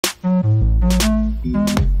Hello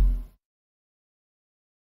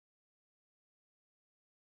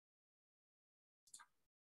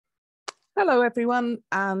everyone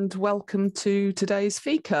and welcome to today's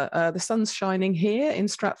Fika. The sun's shining here in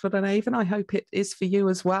Stratford-on-Avon. I hope it is for you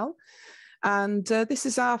as well. And this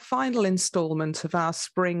is our final instalment of our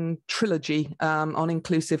spring trilogy on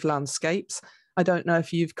inclusive landscapes. I don't know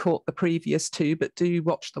if you've caught the previous two, but do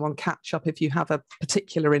watch them on catch up if you have a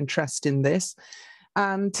particular interest in this.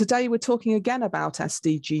 And today we're talking again about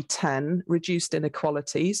SDG 10, reduced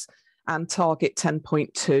inequalities, and target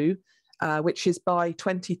 10.2. Which is by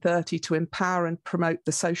 2030 to empower and promote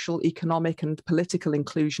the social, economic and political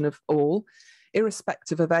inclusion of all,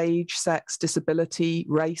 irrespective of age, sex, disability,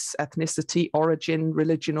 race, ethnicity, origin,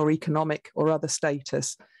 religion or economic or other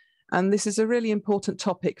status. And this is a really important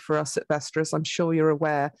topic for us at Vestra, as I'm sure you're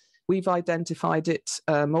aware. We've identified it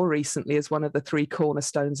more recently as one of the 3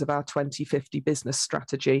 cornerstones of our 2050 business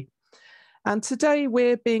strategy. And today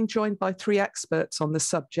we're being joined by 3 experts on the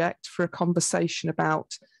subject for a conversation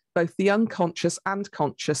about both the unconscious and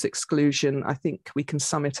conscious exclusion, I think we can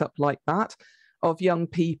sum it up like that, of young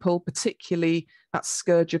people, particularly that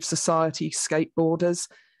scourge of society, skateboarders,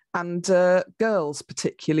 and girls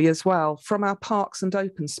particularly as well, from our parks and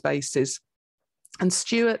open spaces. And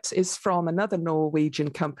Stuart is from another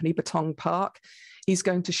Norwegian company, Betongpark. He's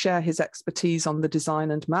going to share his expertise on the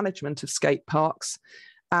design and management of skate parks.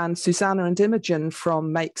 And Susanna and Imogen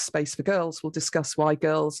from Make Space for Girls will discuss why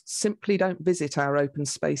girls simply don't visit our open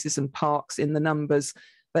spaces and parks in the numbers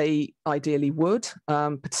they ideally would,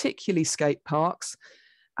 particularly skate parks.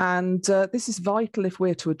 And this is vital if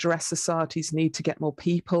we're to address society's need to get more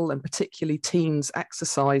people and particularly teens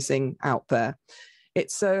exercising out there.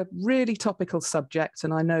 It's a really topical subject,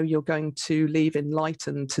 and I know you're going to leave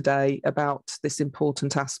enlightened today about this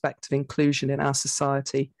important aspect of inclusion in our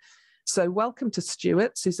society. So welcome to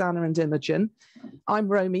Stuart, Susanna and Imogen. I'm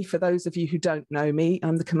Romy, for those of you who don't know me.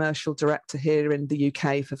 I'm the commercial director here in the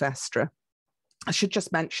UK for Vestra. I should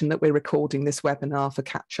just mention that we're recording this webinar for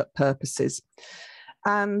catch-up purposes.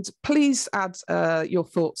 And please add your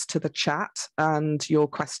thoughts to the chat and your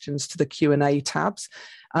questions to the Q&A tabs.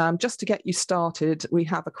 Just to get you started, we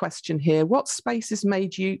have a question here. What spaces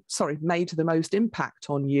made the most impact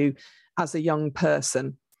on you as a young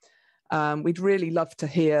person? We'd really love to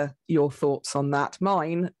hear your thoughts on that.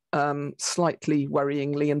 Mine, slightly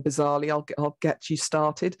worryingly and bizarrely, I'll get you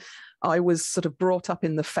started. I was sort of brought up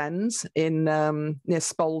in the Fens in near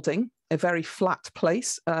Spalding, a very flat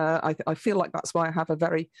place. I feel like that's why I have a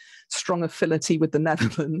very strong affinity with the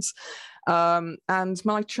Netherlands. And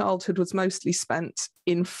my childhood was mostly spent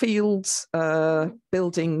in fields,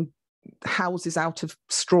 building houses out of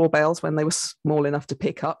straw bales when they were small enough to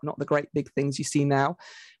pick up, not the great big things you see now.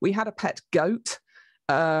 We had a pet goat,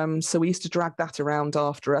 so we used to drag that around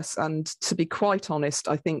after us. And to be quite honest,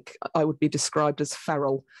 I think I would be described as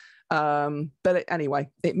feral. But anyway,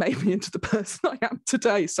 it made me into the person I am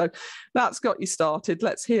today. So that's got you started.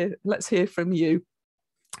 Let's hear from you.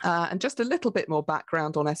 And just a little bit more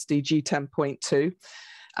background on SDG 10.2.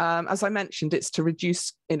 As I mentioned, it's to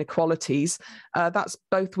reduce inequalities. That's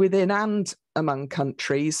both within and among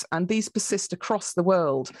countries, and these persist across the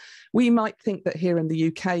world. We might think that here in the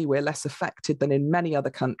UK we're less affected than in many other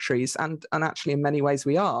countries, and actually in many ways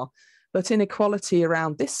we are. But inequality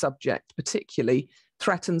around this subject particularly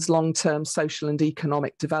threatens long-term social and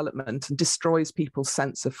economic development and destroys people's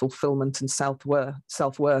sense of fulfillment and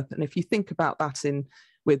self-worth. And if you think about that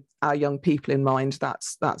with our young people in mind,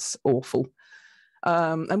 that's awful.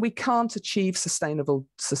 And we can't achieve sustainable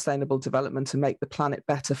development and make the planet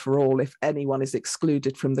better for all if anyone is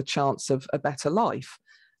excluded from the chance of a better life.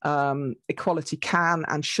 Equality can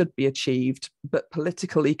and should be achieved, but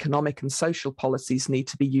political, economic and social policies need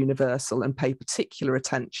to be universal and pay particular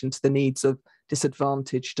attention to the needs of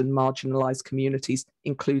disadvantaged and marginalised communities,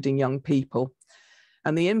 including young people.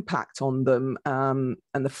 And the impact on them and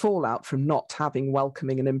the fallout from not having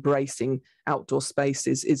welcoming and embracing outdoor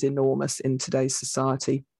spaces is enormous in today's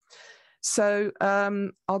society. So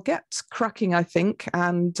I'll get cracking, I think,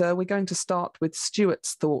 and we're going to start with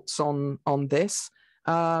Stuart's thoughts on this.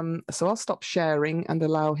 So I'll stop sharing and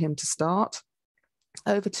allow him to start.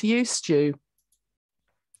 Over to you, Stu.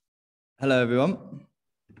 Hello, everyone.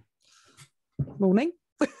 Morning.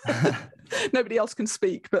 Nobody else can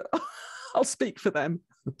speak, but I'll speak for them.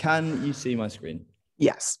 Can you see my screen?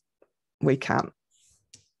 Yes, we can.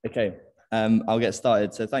 Okay, I'll get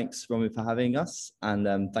started. So thanks, Romy, for having us,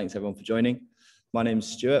 and thanks everyone for joining. My name's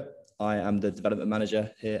Stuart. I am the development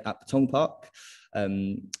manager here at Betongpark.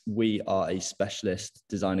 We are a specialist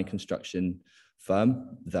design and construction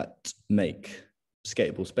firm that make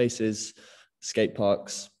skatable spaces, skate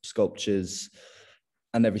parks, sculptures,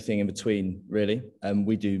 and everything in between, really.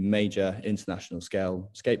 We do major international scale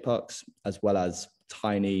skate parks, as well as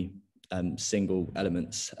tiny single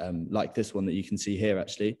elements, like this one that you can see here,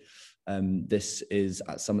 actually. This is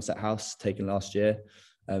at Somerset House, taken last year.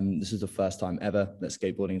 This is the first time ever that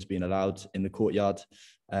skateboarding has been allowed in the courtyard.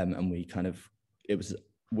 And it was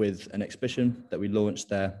with an exhibition that we launched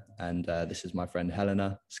there. And this is my friend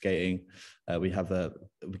Helena skating. We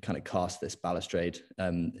kind of cast this balustrade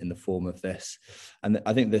in the form of this. And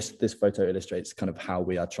I think this photo illustrates kind of how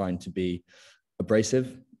we are trying to be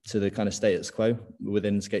abrasive to the kind of status quo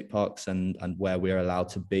within skate parks and where we're allowed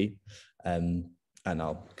to be. And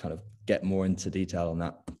I'll kind of get more into detail on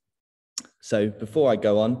that. So before I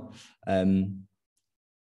go on,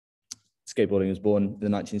 skateboarding was born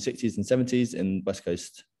in the 1960s and 70s in West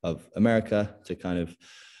Coast of America to kind of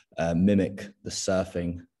mimic the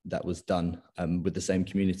surfing that was done with the same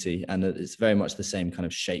community. And it's very much the same kind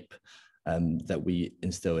of shape that we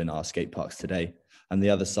instill in our skate parks today. And the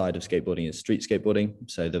other side of skateboarding is street skateboarding.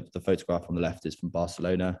 So the photograph on the left is from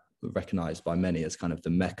Barcelona, recognized by many as kind of the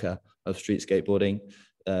mecca of street skateboarding.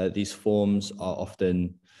 These forms are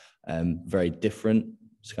often very different.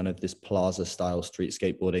 It's kind of this plaza style street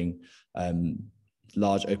skateboarding,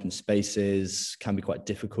 large open spaces, can be quite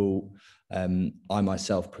difficult. I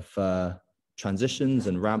myself prefer transitions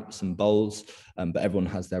and ramps and bowls, but everyone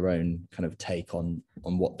has their own kind of take on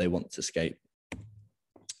what they want to skate.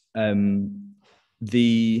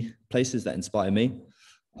 The places that inspire me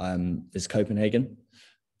is Copenhagen.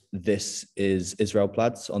 This is Israel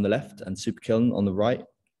Plats on the left and Superkiln on the right.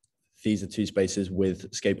 These are two spaces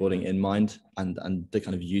with skateboarding in mind and the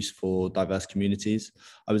kind of use for diverse communities.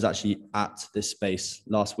 I was actually at this space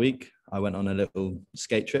last week. I went on a little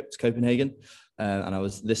skate trip to Copenhagen,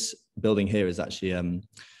 and this building here is actually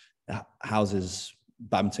houses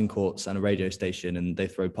badminton courts and a radio station, and they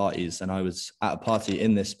throw parties. And I was at a party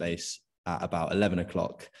in this space at about 11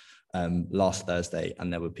 o'clock last Thursday,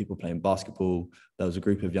 and there were people playing basketball. There was a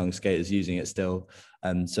group of young skaters using it still.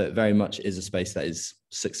 So it very much is a space that is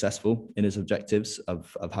successful in its objectives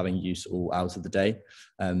of having use all hours of the day.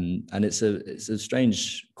 And it's a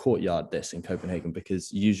strange courtyard, this, in Copenhagen,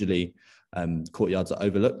 because usually courtyards are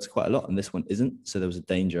overlooked quite a lot, and this one isn't. So there was a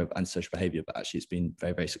danger of antisocial behavior, but actually it's been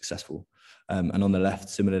very, very successful. And on the left,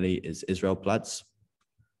 similarly, is Israel Plats.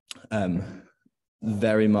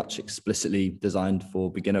 Very much explicitly designed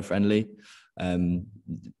for beginner friendly.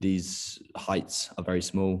 These heights are very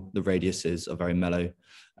small, the radiuses are very mellow,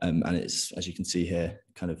 and it's, as you can see here,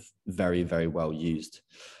 kind of very, very well used.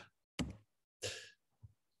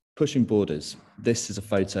 Pushing borders. This is a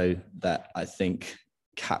photo that I think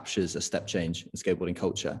captures a step change in skateboarding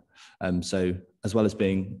culture. So as well as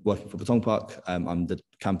working for Betongpark, I'm the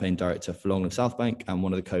campaign director for Long Live South Bank and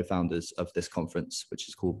one of the co-founders of this conference, which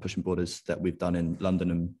is called Pushing Borders, that we've done in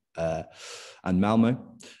London and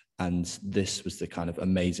Malmo. And this was the kind of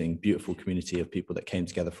amazing, beautiful community of people that came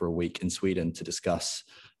together for a week in Sweden to discuss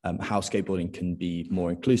how skateboarding can be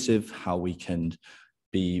more inclusive, how we can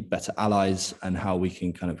be better allies, and how we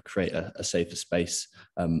can kind of create a safer space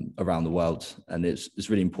around the world. And it's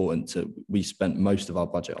really important we spent most of our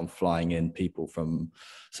budget on flying in people from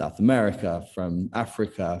South America, from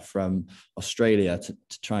Africa, from Australia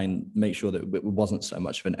to try and make sure that it wasn't so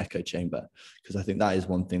much of an echo chamber. Because I think that is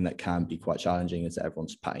one thing that can be quite challenging, is that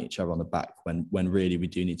everyone's patting each other on the back when really we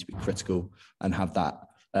do need to be critical and have that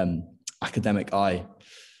academic eye.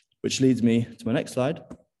 Which leads me to my next slide,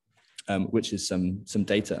 which is some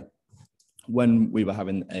data. When we were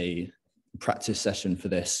having a practice session for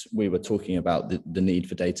this, we were talking about the need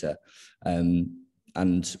for data.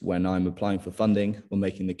 And when I'm applying for funding or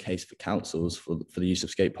making the case for councils for the use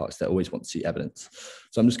of skate parks, they always want to see evidence.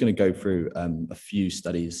 So I'm just going to go through a few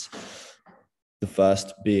studies. The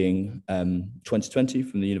first being 2020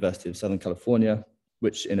 from the University of Southern California,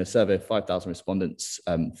 which in a survey of 5,000 respondents,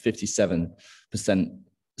 57%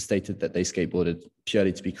 stated that they skateboarded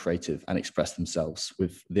purely to be creative and express themselves,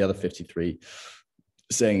 with the other 53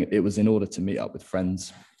 saying it was in order to meet up with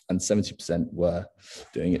friends, and 70% were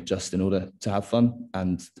doing it just in order to have fun.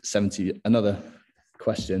 And another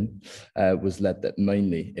question was led that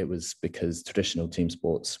mainly it was because traditional team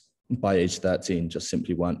sports by age 13 just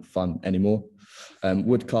simply weren't fun anymore.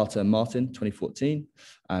 Wood, Carter, Martin, 2014,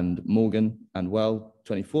 and Morgan and Well,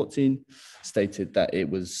 2014, stated that it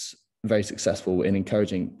was very successful in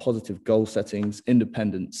encouraging positive goal settings,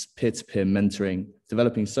 independence, peer-to-peer mentoring,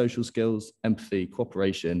 developing social skills, empathy,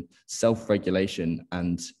 cooperation, self-regulation,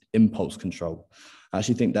 and impulse control. I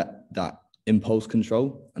actually think that impulse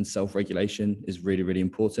control and self-regulation is really, really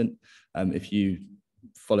important. If you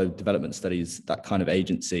follow development studies, that kind of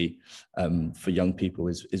agency for young people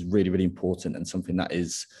is really, really important, and something that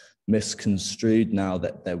is misconstrued now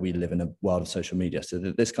that we live in a world of social media. So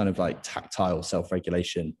that this kind of like tactile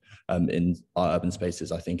self-regulation in our urban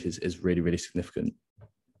spaces, I think is really, really significant.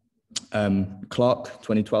 Clark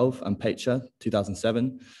 2012 and Pacher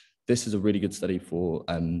 2007. This is a really good study for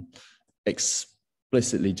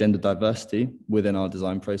explicitly gender diversity within our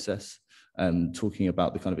design process, talking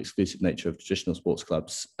about the kind of exclusive nature of traditional sports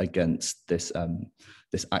clubs against this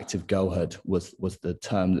this active girlhood was the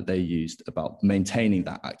term that they used about maintaining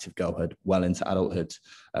that active girlhood well into adulthood,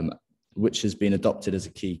 which has been adopted as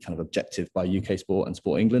a key kind of objective by UK Sport and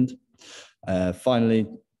Sport England. Finally,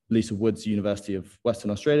 Lisa Woods, University of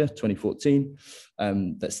Western Australia, 2014,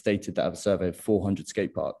 that stated that of a survey of 400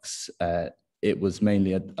 skate parks, it was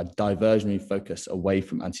mainly a diversionary focus away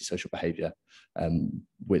from antisocial behaviour,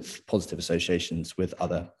 with positive associations with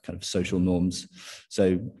other kind of social norms.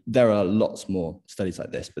 So there are lots more studies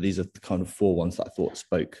like this, but these are the kind of 4 ones that I thought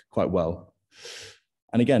spoke quite well.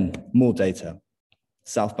 And again, more data.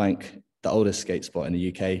 South Bank, the oldest skate spot in the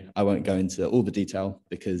UK. I won't go into all the detail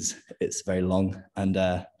because it's very long and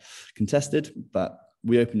contested, but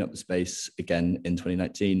we opened up the space again in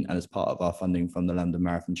 2019, and as part of our funding from the London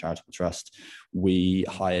Marathon Charitable Trust, we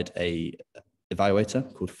hired a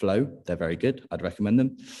evaluator called Flow. They're very good, I'd recommend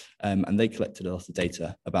them. And they collected a lot of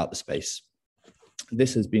data about the space.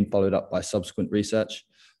 This has been followed up by subsequent research,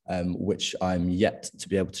 which I'm yet to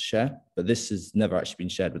be able to share, but this has never actually been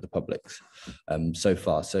shared with the public so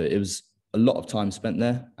far. So it was a lot of time spent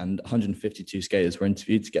there, and 152 skaters were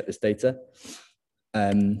interviewed to get this data.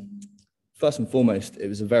 First and foremost, it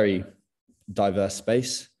was a very diverse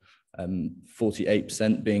space,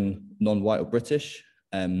 48% being non-white or British,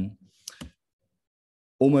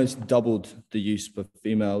 almost doubled the use of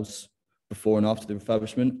females before and after the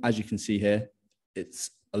refurbishment. As you can see here,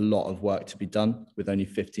 it's a lot of work to be done with only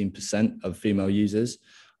 15% of female users.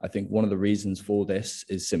 I think one of the reasons for this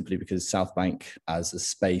is simply because South Bank as a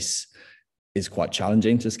space is quite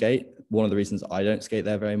challenging to skate. One of the reasons I don't skate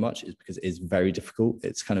there very much is because it is very difficult.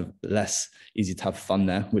 It's kind of less easy to have fun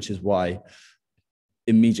there, which is why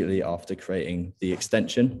immediately after creating the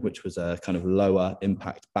extension, which was a kind of lower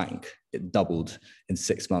impact bank, it doubled in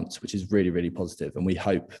 6 months, which is really, really positive. And we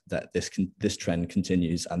hope that this trend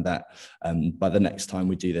continues, and that by the next time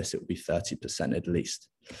we do this, it will be 30% at least.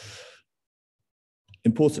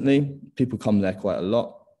 Importantly, people come there quite a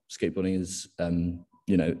lot. Skateboarding is,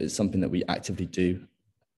 you know, it's something that we actively do,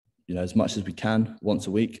 you know, as much as we can once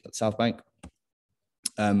a week at South Bank.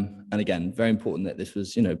 And again, very important that this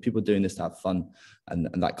was, you know, people doing this to have fun, and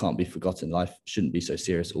that can't be forgotten. Life shouldn't be so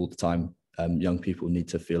serious all the time. Young people need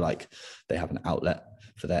to feel like they have an outlet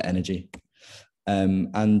for their energy.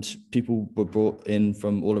 And people were brought in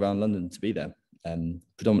from all around London to be there,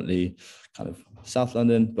 predominantly kind of South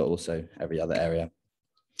London, but also every other area.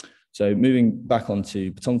 So moving back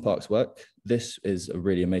onto Betongpark's work, this is a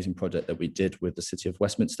really amazing project that we did with the City of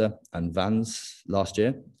Westminster and Vans last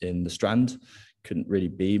year in the Strand. Couldn't really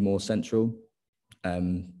be more central.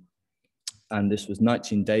 And this was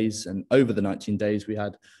 19 days, and over the 19 days, we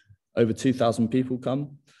had over 2,000 people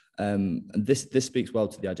come. And this speaks well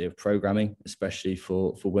to the idea of programming, especially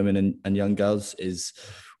for women and young girls. Is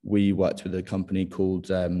we worked with a company called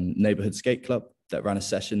Neighbourhood Skate Club that ran a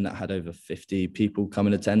session that had over 50 people come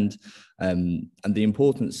and attend. And the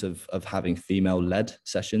importance of having female-led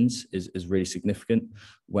sessions is really significant.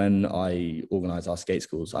 When I organise our skate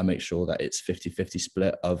schools, I make sure that it's 50-50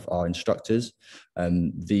 split of our instructors.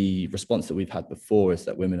 The response that we've had before is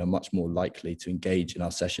that women are much more likely to engage in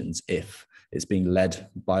our sessions if it's being led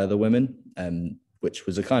by other women, which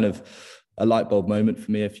was a kind of a light bulb moment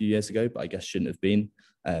for me a few years ago, but I guess shouldn't have been.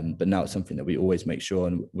 But now it's something that we always make sure,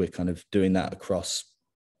 and we're kind of doing that across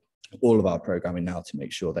all of our programming now to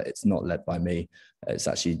make sure that it's not led by me. It's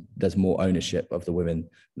actually, there's more ownership of the women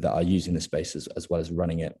that are using the space as well as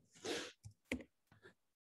running it.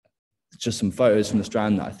 Just some photos from the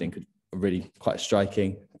Strand that I think are really quite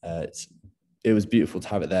striking. It was beautiful to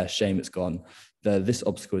have it there. Shame it's gone. This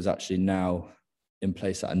obstacle is actually now in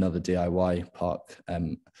place at another DIY park.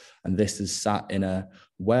 And this is sat in a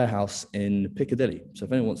warehouse in Piccadilly. So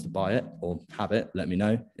if anyone wants to buy it or have it, let me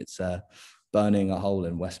know. It's burning a hole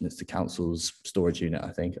in Westminster Council's storage unit,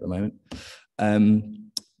 I think, at the moment.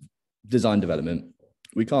 Design development.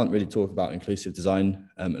 We can't really talk about inclusive design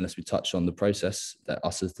unless we touch on the process that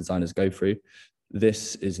us as designers go through.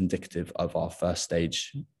 This is indicative of our first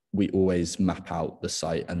stage. We always map out the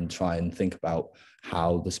site and try and think about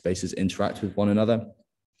how the spaces interact with one another.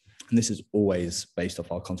 And this is always based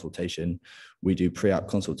off our consultation. We do pre-app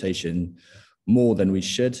consultation more than we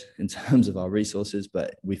should in terms of our resources,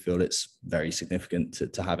 but we feel it's very significant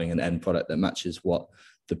to having an end product that matches what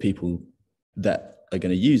the people that are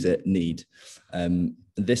going to use it need.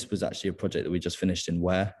 This was actually a project that we just finished in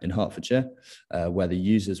Ware in Hertfordshire, where the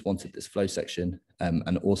users wanted this flow section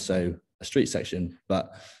and also a street section,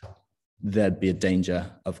 but there'd be a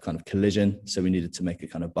danger of kind of collision. So we needed to make a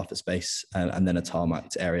kind of buffer space and then a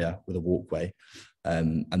tarmacked area with a walkway.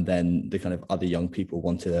 And then the kind of other young people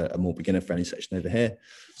wanted a more beginner friendly section over here.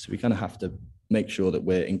 So we kind of have to make sure that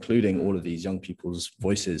we're including all of these young people's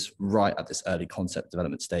voices right at this early concept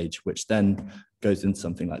development stage, which then goes into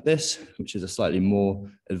something like this, which is a slightly more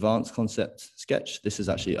advanced concept sketch. This is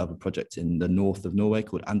actually of a project in the north of Norway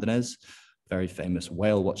called Andenes, very famous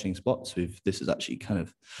whale watching spot. So this is actually kind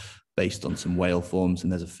of based on some whale forms,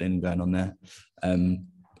 and there's a fin going on there.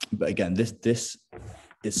 But again, this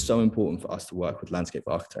is so important for us to work with landscape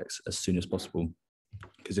architects as soon as possible,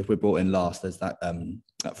 because if we're brought in last, there's that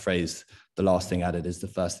phrase, the last thing added is the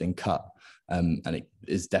first thing cut. And it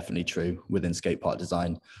is definitely true within skate park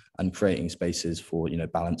design and creating spaces for, you know,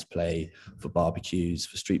 balance play, for barbecues,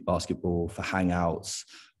 for street basketball, for hangouts,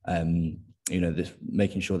 you know,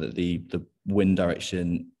 making sure that the wind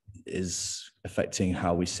direction is affecting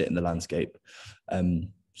how we sit in the landscape.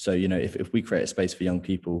 So, you know, if we create a space for young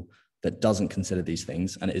people that doesn't consider these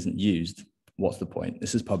things and it isn't used, what's the point?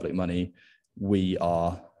 This is public money. We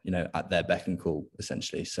are, you know, at their beck and call,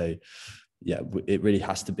 essentially. So yeah, it really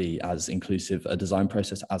has to be as inclusive a design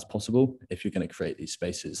process as possible if you're going to create these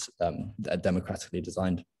spaces that are democratically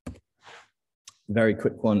designed. Very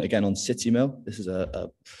quick one again on City Mill. This is a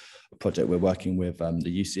project we're working with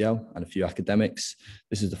the UCL and a few academics.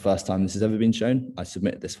 This is the first time this has ever been shown. I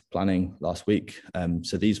submitted this for planning last week.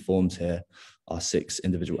 So these forms here are 6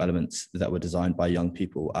 individual elements that were designed by young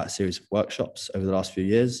people at a series of workshops over the last few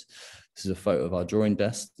years. This is a photo of our drawing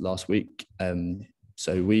desk last week.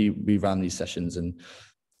 So we ran these sessions, and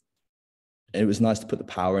it was nice to put the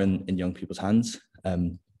power in young people's hands.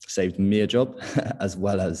 Saved me a job, as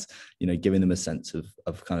well as, you know, giving them a sense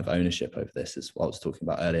of kind of ownership over this, is what I was talking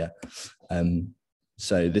about earlier.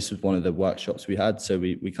 So this was one of the workshops we had. So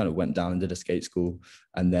we kind of went down and did a skate school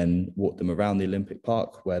and then walked them around the Olympic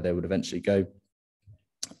Park where they would eventually go,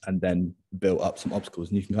 and then built up some obstacles.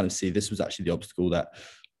 And you can kind of see this was actually the obstacle that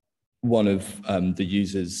one of the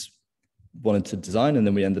users wanted to design, and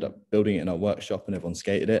then we ended up building it in our workshop and everyone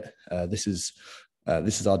skated it. This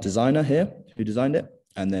is our designer here who designed it.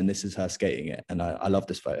 And then this is her skating it. And I love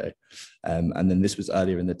this photo. And then this was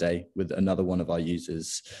earlier in the day with another one of our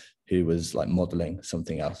users who was like modeling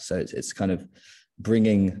something else. So it's kind of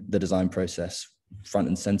bringing the design process front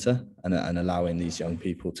and center and allowing these young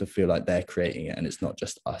people to feel like they're creating it and it's not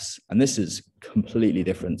just us. And this is completely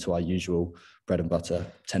different to our usual bread and butter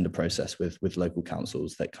tender process with local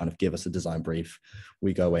councils that kind of give us a design brief.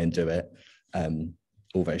 We go away and do it,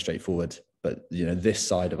 all very straightforward. But, you know, this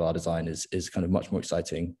side of our design is kind of much more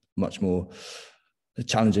exciting, much more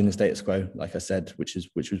challenging the status quo, like I said, which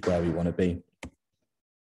was where we want to be.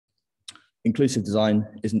 Inclusive design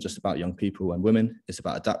isn't just about young people and women. It's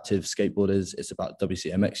about adaptive skateboarders. It's about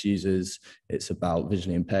WCMX users. It's about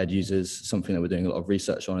visually impaired users. Something that we're doing a lot of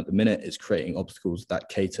research on at the minute is creating obstacles that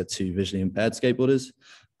cater to visually impaired skateboarders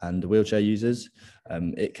and wheelchair users.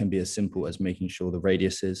 It can be as simple as making sure the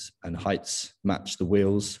radiuses and heights match the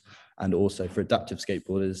wheels. And also for adaptive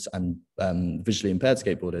skateboarders and visually impaired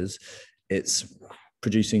skateboarders, it's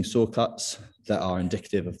producing saw cuts that are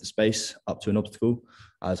indicative of the space up to an obstacle,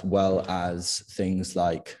 as well as things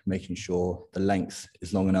like making sure the length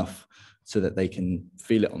is long enough so that they can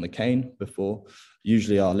feel it on the cane before.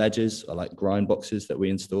 Usually our ledges are like grind boxes that we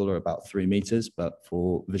install are about 3 meters, but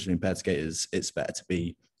for visually impaired skaters, it's better to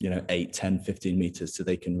be, you know, 8, 10, 15 meters so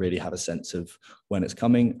they can really have a sense of when it's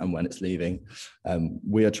coming and when it's leaving.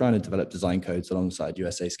 We are trying to develop design codes alongside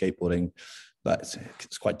USA Skateboarding, but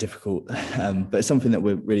it's quite difficult. But it's something that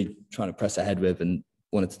we're really trying to press ahead with, and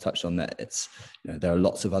wanted to touch on that. It's, you know, there are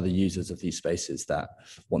lots of other users of these spaces that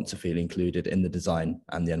want to feel included in the design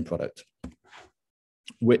and the end product,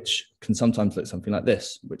 which can sometimes look something like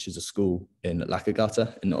this, which is a school in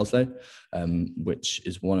Lakkegata in Oslo, which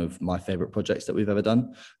is one of my favorite projects that we've ever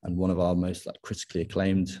done and one of our most like critically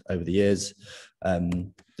acclaimed over the years.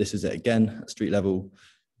 This is it again at street level.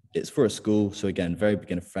 It's for a school, so again, very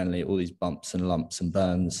beginner friendly, all these bumps and lumps and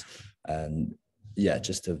burns, and yeah,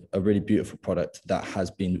 just a really beautiful product that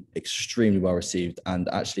has been extremely well received and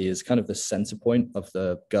actually is kind of the center point of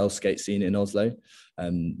the girls skate scene in Oslo.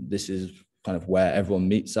 This is kind of where everyone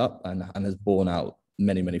meets up and has borne out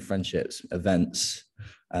many friendships, events,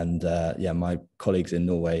 and yeah, my colleagues in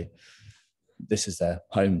Norway this is their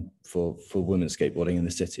home for women skateboarding in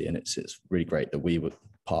the city, and it's really great that we were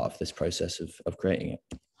part of this process of creating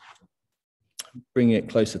it. Bringing it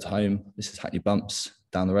closer to home, this is Hackney Bumps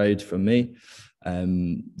down the road from me.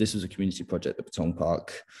 This was a community project that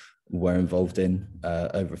Betongpark were involved in,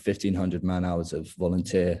 over 1,500 man hours of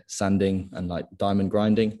volunteer sanding and like diamond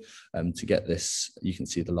grinding to get this. You can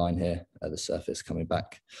see the line here, the surface coming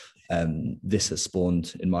back. This has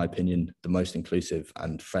spawned, in my opinion, the most inclusive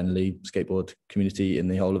and friendly skateboard community in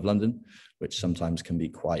the whole of London, which sometimes can be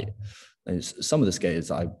quite, some of the skaters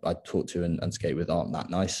I talk to and skate with aren't that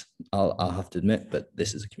nice, I'll have to admit, but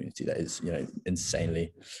this is a community that is, you know,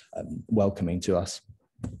 insanely welcoming to us.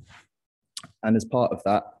 And as part of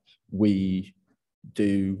that, we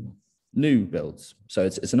do new builds. So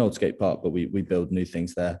it's an old skate park, but we build new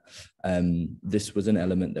things there. This was an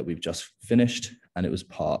element that we've just finished, and it was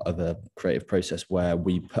part of a creative process where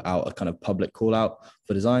we put out a kind of public call out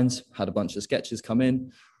for designs, had a bunch of sketches come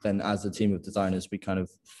in. Then as a team of designers, we kind of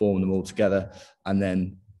formed them all together and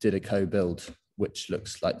then did a co-build, which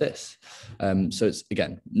looks like this. So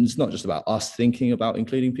it's not just about us thinking about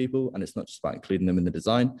including people, and it's not just about including them in the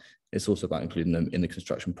design, it's also about including them in the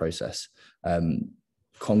construction process.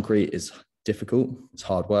 Concrete is difficult, it's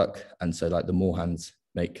hard work. And so like the more hands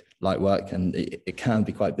make light work, and it can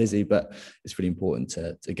be quite busy, but it's really important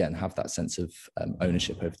to again, have that sense of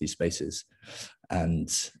ownership over these spaces. And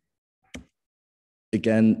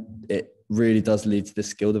again, it really does lead to this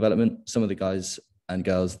skill development. Some of the guys and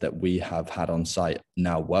girls that we have had on site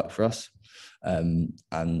now work for us.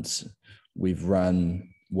 And we've run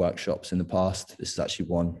workshops in the past. This is actually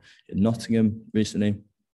one in Nottingham recently,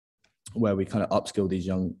 where we kind of upskill these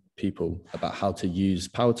young people about how to use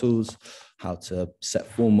power tools, how to set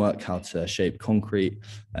formwork, how to shape concrete.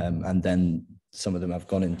 And then some of them have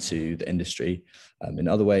gone into the industry in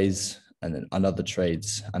other ways and other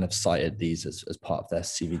trades, and have cited these as part of their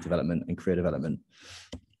CV development and career development.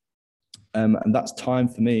 And that's time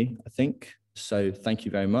for me, I think. So thank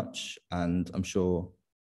you very much. And I'm sure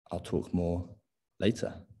I'll talk more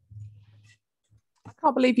later. I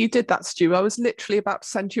can't believe you did that, Stu. I was literally about to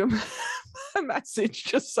send you a message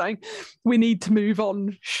just saying we need to move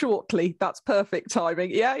on shortly. That's perfect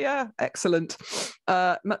timing. Yeah, excellent.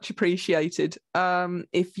 Much appreciated.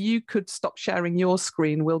 If you could stop sharing your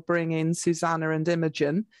screen, we'll bring in Susanna and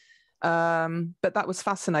Imogen. But that was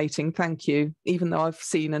fascinating. Thank you. Even though I've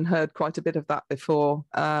seen and heard quite a bit of that before,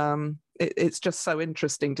 it's just so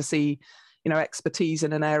interesting to see, you know, expertise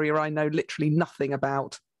in an area I know literally nothing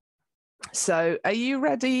about. So are you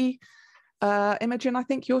ready, Imogen? I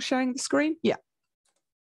think you're sharing the screen. Yeah,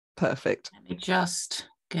 perfect. Let me just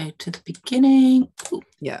go to the beginning. Ooh,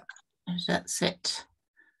 yeah, that's it.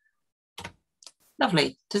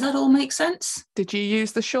 Lovely. Does that all make sense? Did you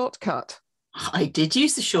use the shortcut? I did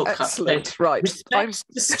use the shortcut. Excellent. So right. Respect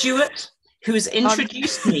to Stuart, who has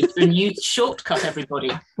introduced me to a new shortcut,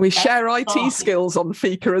 everybody. We share IT skills on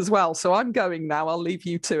Fika as well. So I'm going now. I'll leave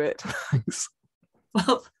you to it. Thanks.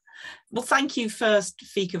 Well, thank you first,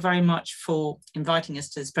 Fika, very much for inviting us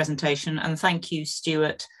to this presentation. And thank you,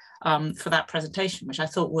 Stuart, for that presentation, which I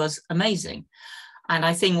thought was amazing. And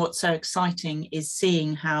I think what's so exciting is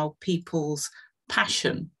seeing how people's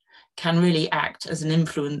passion can really act as an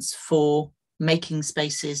influence for making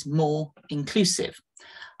spaces more inclusive.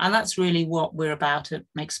 And that's really what we're about at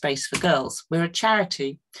Make Space for Girls. We're a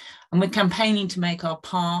charity, and we're campaigning to make our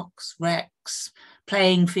parks, recs,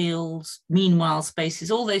 playing fields, meanwhile spaces,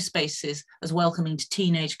 all those spaces as welcoming to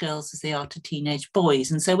teenage girls as they are to teenage boys.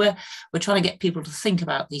 And so we're trying to get people to think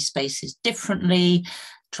about these spaces differently,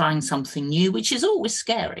 trying something new, which is always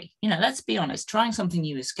scary. You know, let's be honest, trying something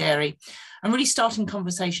new is scary, and really starting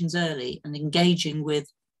conversations early and engaging with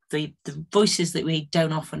the voices that we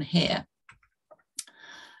don't often hear.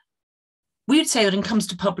 We would say that when it comes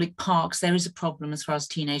to public parks, there is a problem as far as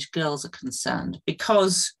teenage girls are concerned,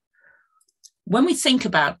 because when we think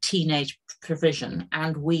about teenage provision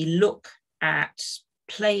and we look at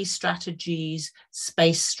play strategies,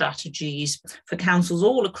 space strategies for councils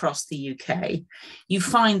all across the UK, you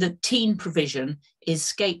find that teen provision is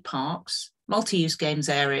skate parks, multi-use games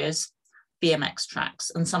areas, BMX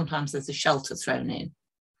tracks, and sometimes there's a shelter thrown in.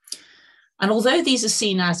 And although these are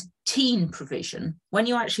seen as teen provision, when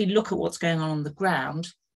you actually look at what's going on the ground,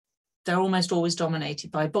 they're almost always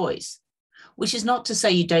dominated by boys, which is not to say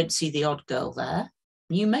you don't see the odd girl there.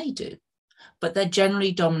 You may do, but they're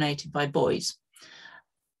generally dominated by boys.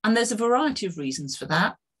 And there's a variety of reasons for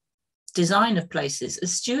that. Design of places,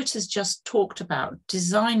 as Stuart has just talked about,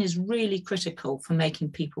 design is really critical for making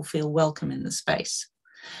people feel welcome in the space.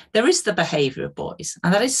 There is the behaviour of boys,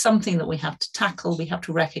 and that is something that we have to tackle, we have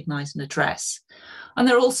to recognise and address. And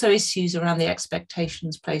there are also issues around the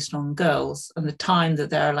expectations placed on girls and the time that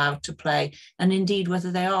they're allowed to play, and indeed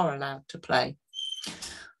whether they are allowed to play.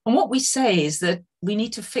 And what we say is that we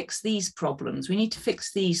need to fix these problems. We need to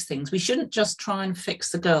fix these things. We shouldn't just try and fix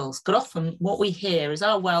the girls. But often what we hear is,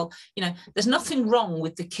 oh, well, you know, there's nothing wrong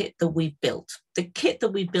with the kit that we've built. The kit that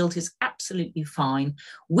we built is absolutely fine.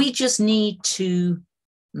 We just need to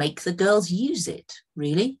make the girls use it,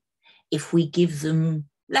 really. If we give them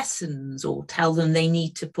lessons or tell them they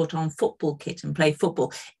need to put on football kit and play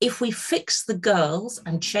football, if we fix the girls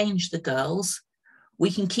and change the girls, we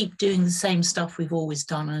can keep doing the same stuff we've always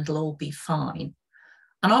done and it'll all be fine.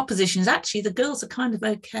 And our position is actually the girls are kind of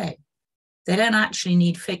okay. They don't actually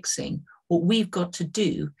need fixing. What we've got to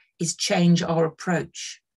do is change our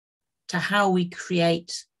approach to how we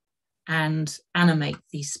create and animate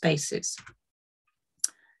these spaces.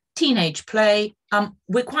 Teenage play,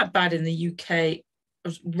 we're quite bad in the UK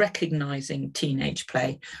of recognising teenage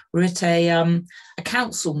play. We're at a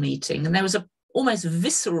council meeting and there was a almost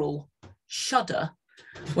visceral shudder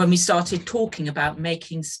when we started talking about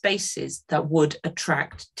making spaces that would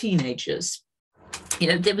attract teenagers. You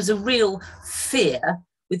know, there was a real fear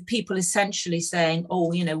with people essentially saying,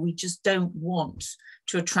 oh, you know, we just don't want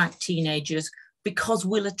to attract teenagers because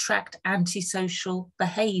we'll attract antisocial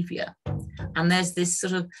behaviour. And there's this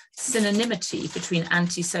sort of synonymity between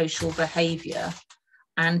antisocial behaviour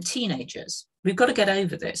and teenagers. We've got to get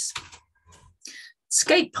over this.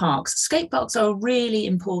 Skate parks are a really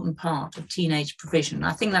important part of teenage provision.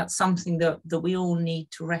 I think that's something that we all need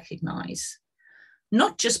to recognise,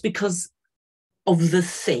 not just because of the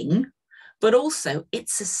thing, but also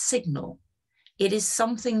it's a signal. It is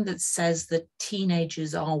something that says that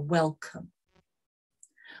teenagers are welcome.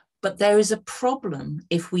 But there is a problem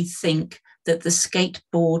if we think that the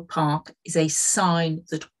skateboard park is a sign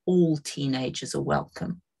that all teenagers are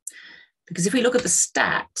welcome. Because if we look at the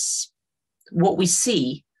stats, what we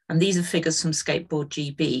see, and these are figures from Skateboard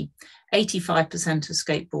GB, 85% of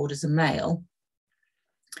skateboarders are male.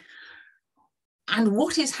 And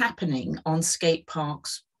what is happening on skate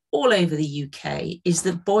parks all over the UK is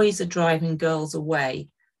that boys are driving girls away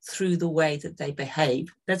through the way that they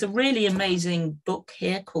behave. There's a really amazing book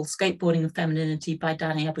here called Skateboarding and Femininity by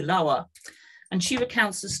Dani Abulawa. And she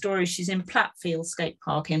recounts the story. She's in Platfield Skate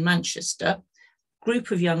Park in Manchester,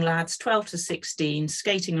 group of young lads, 12 to 16,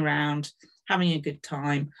 skating around, having a good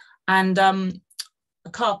time. And a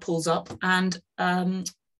car pulls up and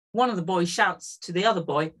one of the boys shouts to the other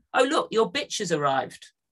boy, oh, look, your bitch has arrived.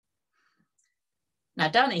 Now,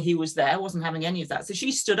 Dani, who was there, wasn't having any of that. So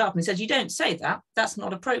she stood up and said, you don't say that. That's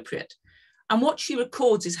not appropriate. And what she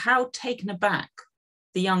records is how taken aback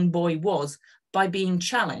the young boy was by being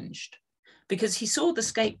challenged, because he saw the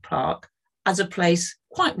skate park as a place,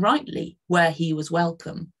 quite rightly, where he was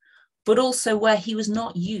welcome, but also where he was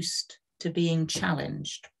not used to being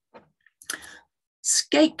challenged.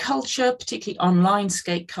 Skate culture, particularly online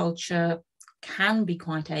skate culture, can be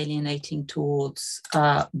quite alienating towards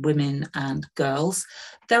women and girls.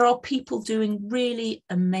 There are people doing really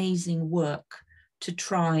amazing work to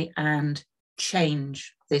try and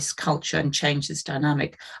change this culture and change this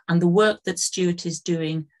dynamic. And the work that Stuart is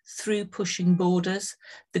doing through Pushing Borders,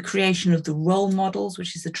 the creation of the role models,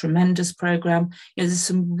 which is a tremendous program, you know, there's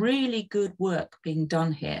some really good work being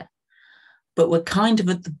done here. But we're kind of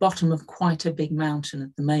at the bottom of quite a big mountain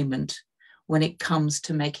at the moment when it comes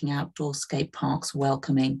to making outdoor skate parks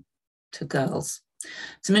welcoming to girls.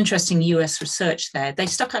 Some interesting US research there. They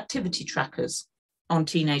stuck activity trackers on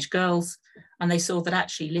teenage girls and they saw that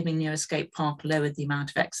actually living near a skate park lowered the amount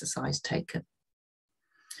of exercise taken.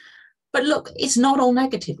 But look, it's not all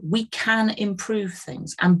negative. We can improve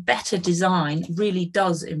things, and better design really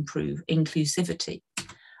does improve inclusivity.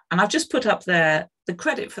 And I've just put up there, the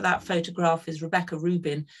credit for that photograph is Rebecca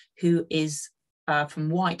Rubin, who is from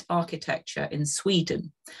White Architecture in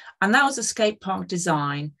Sweden. And that was a skate park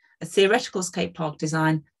design, a theoretical skate park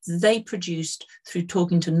design they produced through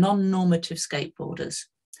talking to non-normative skateboarders.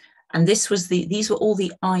 And these were all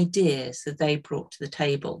the ideas that they brought to the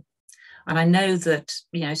table. And I know that,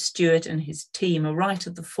 you know, Stuart and his team are right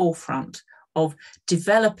at the forefront of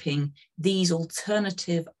developing these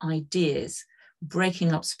alternative ideas,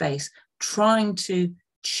 breaking up space, trying to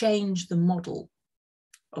change the model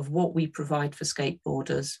of what we provide for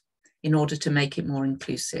skateboarders in order to make it more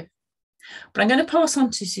inclusive. But I'm going to pass on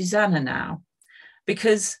to Susanna now,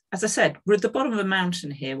 because, as I said, we're at the bottom of a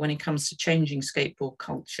mountain here when it comes to changing skateboard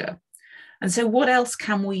culture. And so what else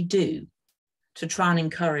can we do to try and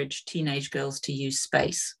encourage teenage girls to use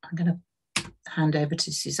space? I'm going to hand over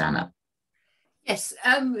to Susanna. Yes,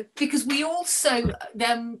 because we also,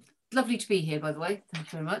 lovely to be here, by the way,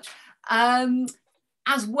 thank you very much.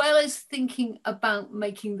 As well as thinking about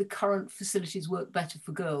making the current facilities work better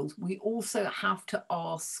for girls, we also have to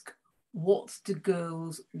ask, what do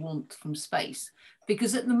girls want from space?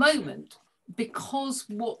 Because at the moment, because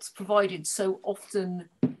what's provided so often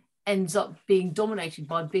ends up being dominated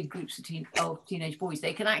by big groups of teenage boys,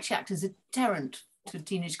 they can actually act as a deterrent to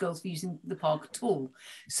teenage girls for using the park at all.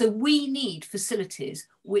 So we need facilities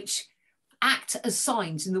which act as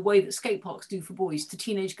signs in the way that skate parks do for boys to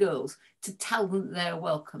teenage girls to tell them they're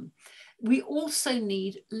welcome. We also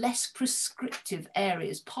need less prescriptive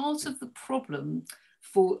areas. Part of the problem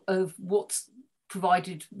of what's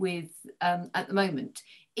provided with at the moment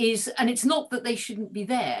is, and it's not that they shouldn't be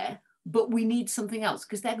there, but we need something else,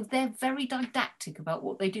 because they're very didactic about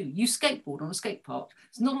what they do. You skateboard on a skate park.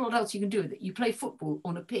 There's not a lot else you can do with it. You play football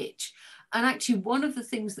on a pitch. And actually, one of the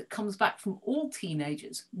things that comes back from all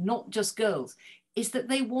teenagers, not just girls, is that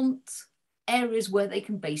they want areas where they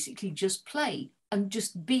can basically just play and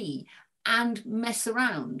just be and mess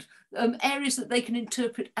around, areas that they can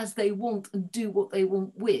interpret as they want and do what they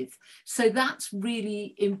want with. So that's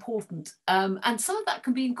really important. And some of that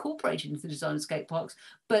can be incorporated into the design of skate parks.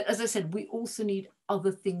 But as I said, we also need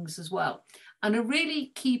other things as well. And a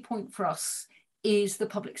really key point for us is the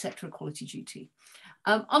public sector equality duty.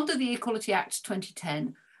 Under the Equality Act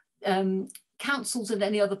 2010, councils and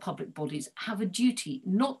any other public bodies have a duty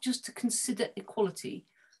not just to consider equality,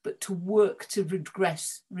 but to work to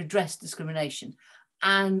redress discrimination.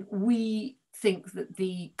 And we think that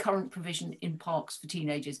the current provision in parks for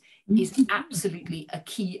teenagers is absolutely a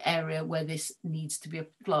key area where this needs to be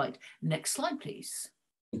applied. Next slide, please.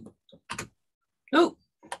 Oh.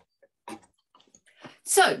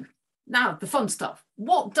 So now the fun stuff.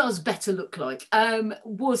 What does better look like?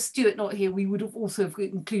 Was Stuart not here, we would have also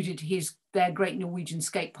included their great Norwegian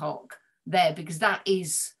skate park there, because that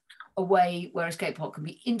is a way where a skate park can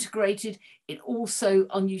be integrated. It also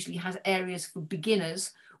unusually has areas for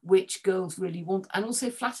beginners, which girls really want, and also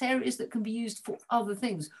flat areas that can be used for other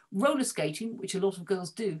things. Roller skating, which a lot of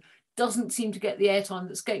girls do, doesn't seem to get the airtime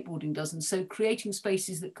that skateboarding does. And so creating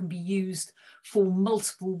spaces that can be used for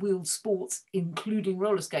multiple wheeled sports, including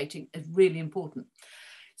roller skating, is really important.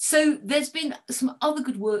 So there's been some other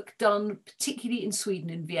good work done, particularly in Sweden,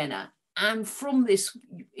 in Vienna. And from this,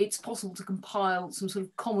 it's possible to compile some sort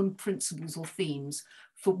of common principles or themes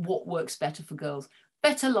for what works better for girls.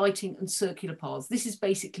 Better lighting and circular paths. This is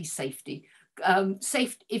basically safety.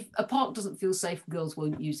 If a park doesn't feel safe, girls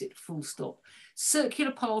won't use it, full stop.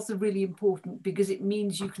 Circular paths are really important because it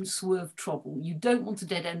means you can swerve trouble. You don't want a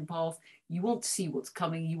dead end path. You want to see what's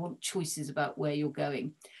coming. You want choices about where you're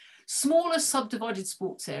going. Smaller subdivided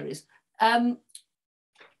sports areas.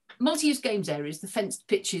 Multi-use games areas, the fenced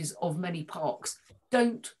pitches of many parks,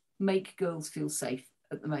 don't make girls feel safe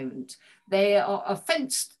at the moment. They are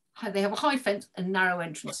fenced, they have a high fence and narrow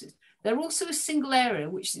entrances. They're also a single area,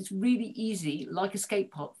 which is really easy, like a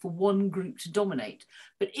skate park, for one group to dominate.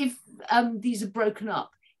 But if these are broken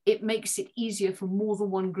up, it makes it easier for more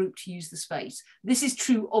than one group to use the space. This is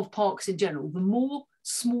true of parks in general. The more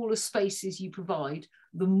smaller spaces you provide,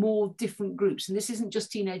 the more different groups. And this isn't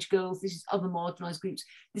just teenage girls, this is other marginalised groups.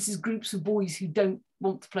 This is groups of boys who don't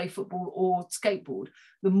want to play football or skateboard.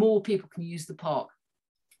 The more people can use the park.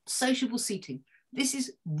 Sociable seating. This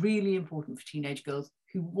is really important for teenage girls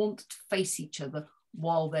who want to face each other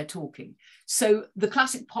while they're talking. So the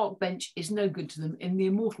classic park bench is no good to them, in the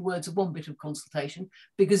immortal words of one bit of consultation,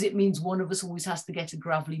 because it means one of us always has to get a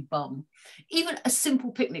gravelly bum. Even a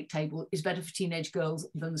simple picnic table is better for teenage girls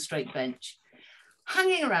than the straight bench.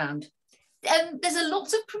 Hanging around. There's a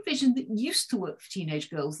lot of provision that used to work for teenage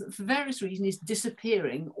girls that for various reasons is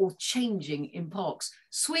disappearing or changing in parks.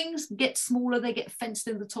 Swings get smaller, they get fenced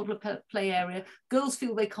in the toddler play area. Girls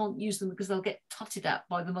feel they can't use them because they'll get tutted at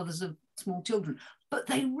by the mothers of small children. But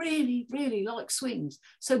they really, really like swings.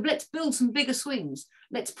 So let's build some bigger swings.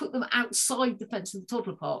 Let's put them outside the fence of the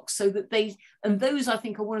toddler park so that and those I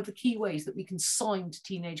think are one of the key ways that we can sign to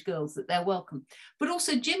teenage girls that they're welcome. But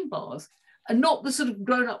also gym bars, and not the sort of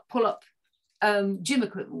grown-up pull-up gym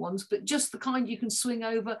equipment ones, but just the kind you can swing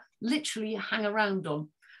over, literally hang around on.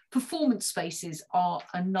 Performance spaces are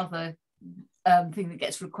another thing that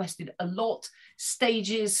gets requested a lot.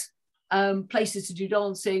 Stages, places to do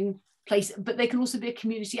dancing, but they can also be a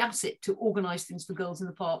community asset to organise things for girls in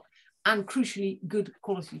the park, and crucially, good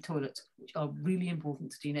quality toilets, which are really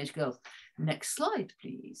important to teenage girls. Next slide,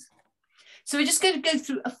 please. So we're just going to go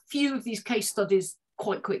through a few of these case studies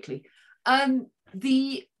quite quickly.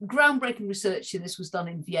 the groundbreaking research in this was done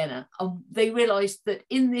in Vienna. They realized that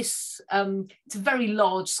in this, it's a very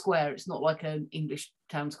large square, it's not like an English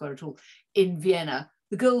town square at all, in Vienna,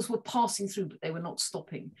 the girls were passing through, but they were not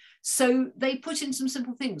stopping. So they put in some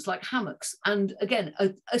simple things like hammocks, and again,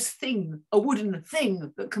 a wooden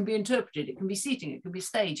thing that can be interpreted. It can be seating, it can be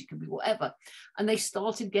stage, it can be whatever. And they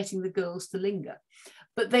started getting the girls to linger.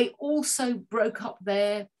 But they also broke up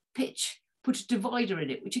their pitch, put a divider in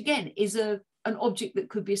it, which again is an object that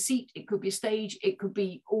could be a seat, it could be a stage, it could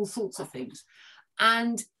be all sorts of things.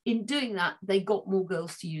 And in doing that, they got more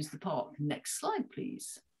girls to use the park. Next slide,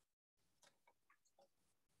 please.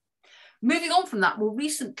 Moving on from that, more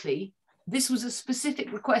recently, this was a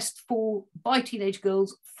specific request by teenage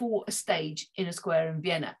girls for a stage in a square in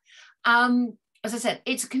Vienna. As I said,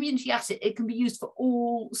 it's a community asset. It can be used for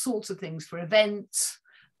all sorts of things, for events,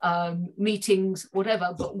 meetings,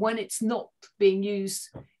 whatever. But when it's not being used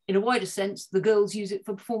in a wider sense, the girls use it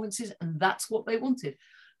for performances, and that's what they wanted.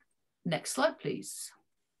 Next slide, please.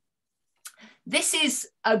 This is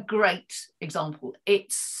a great example.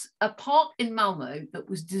 It's a park in Malmo that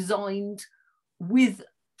was designed with,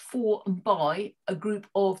 for and by a group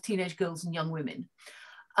of teenage girls and young women.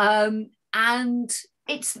 And Malmo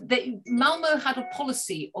had a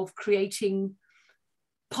policy of creating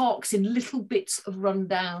parks in little bits of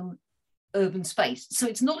rundown urban space. So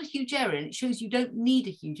it's not a huge area, and it shows you don't need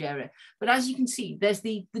a huge area. But as you can see, there's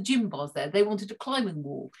the gym bars there. They wanted a climbing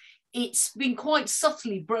wall. It's been quite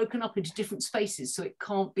subtly broken up into different spaces, so it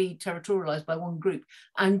can't be territorialized by one group.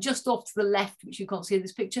 And just off to the left, which you can't see in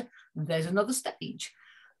this picture, there's another stage.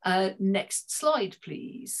 Next slide,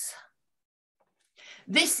 please.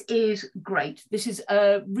 This is great. This is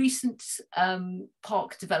a recent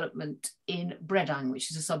park development in Bredang, which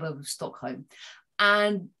is a suburb of Stockholm.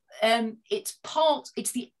 And it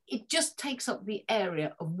just takes up the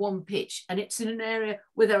area of one pitch, and it's in an area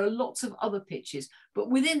where there are lots of other pitches, but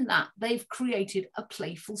within that they've created a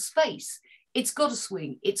playful space. It's got a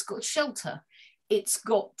swing, it's got shelter,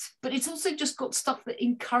 but it's also just got stuff that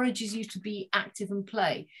encourages you to be active and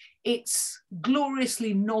play. It's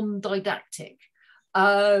gloriously non-didactic,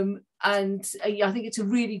 and I think it's a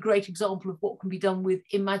really great example of what can be done with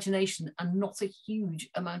imagination and not a huge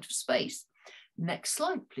amount of space. Next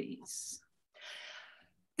slide, please.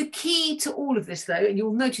 The key to all of this, though, and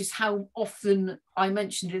you'll notice how often I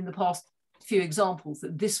mentioned in the past few examples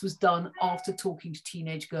that this was done after talking to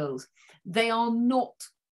teenage girls. They are not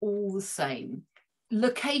all the same.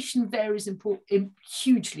 Location varies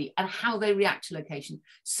hugely, and how they react to location.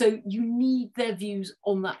 So you need their views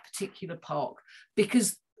on that particular park,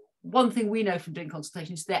 because one thing we know from doing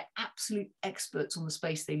consultation is they're absolute experts on the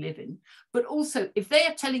space they live in. But also, if they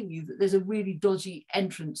are telling you that there's a really dodgy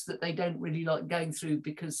entrance that they don't really like going through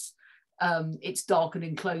because it's dark and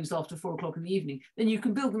enclosed after 4 o'clock in the evening, then you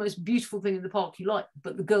can build the most beautiful thing in the park you like,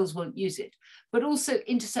 but the girls won't use it. But also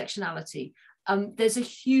intersectionality. There's a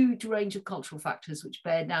huge range of cultural factors which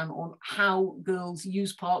bear down on how girls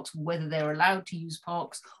use parks, whether they're allowed to use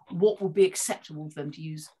parks, what will be acceptable for them to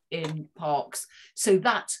use in parks. So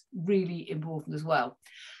that's really important as well.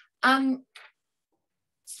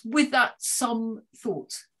 With that, some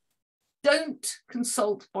thoughts. Don't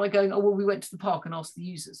consult by going, oh, well, we went to the park and asked the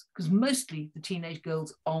users, because mostly the teenage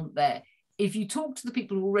girls aren't there. If you talk to the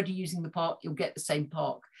people who are already using the park, you'll get the same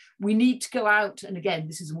park. We need to go out, and again,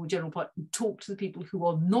 this is a more general point, and talk to the people who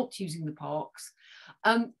are not using the parks.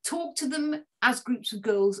 Talk to them as groups of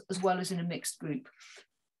girls as well as in a mixed group.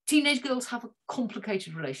 Teenage girls have a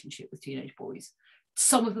complicated relationship with teenage boys.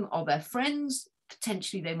 Some of them are their friends,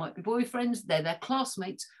 potentially they might be boyfriends, they're their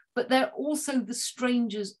classmates, but they're also the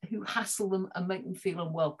strangers who hassle them and make them feel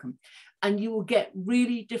unwelcome. And you will get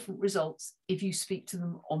really different results if you speak to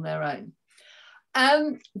them on their own.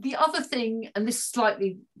 The other thing, and this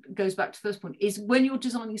slightly goes back to the first point, is when you're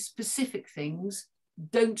designing specific things,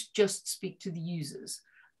 don't just speak to the users.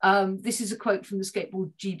 This is a quote from the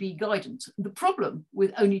Skateboard GB guidance. The problem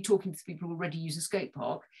with only talking to people who already use a skate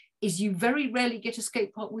park is you very rarely get a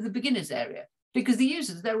skate park with a beginner's area, because the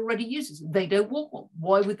users, they're already users. They don't want one.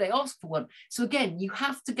 Why would they ask for one? So again, you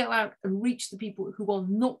have to go out and reach the people who are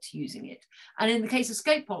not using it. And in the case of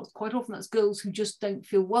skate parks, quite often that's girls who just don't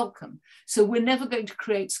feel welcome. So we're never going to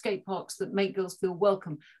create skate parks that make girls feel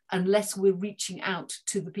welcome unless we're reaching out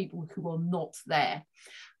to the people who are not there.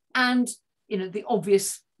 And, you know, the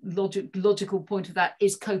obvious logical point of that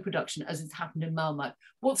is co-production, as it's happened in Malmo.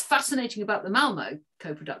 What's fascinating about the Malmo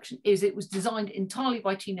co-production is it was designed entirely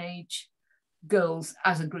by teenage girls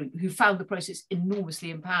as a group who found the process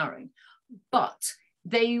enormously empowering, but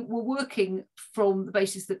they were working from the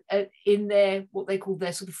basis that in their what they call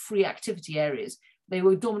their sort of free activity areas, they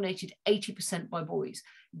were dominated 80% by boys.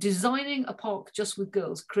 Designing a park just with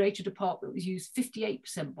girls created a park that was used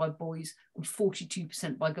 58% by boys and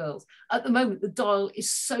 42% by girls. At the moment, the dial is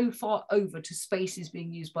so far over to spaces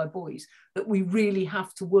being used by boys that we really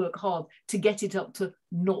have to work hard to get it up to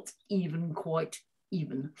not even quite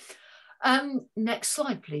even. Next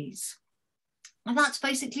slide, please. And that's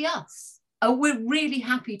basically us. We're really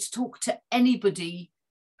happy to talk to anybody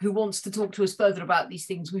who wants to talk to us further about these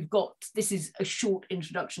things. This is a short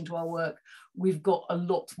introduction to our work. We've got a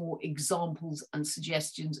lot more examples and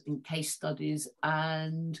suggestions and case studies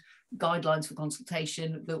and guidelines for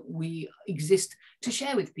consultation that we exist to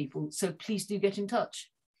share with people. So please do get in touch.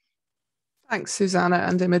 Thanks, Susanna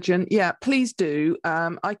and Imogen. Yeah, please do.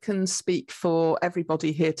 I can speak for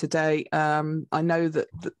everybody here today. I know that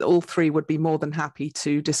all three would be more than happy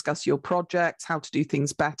to discuss your projects, how to do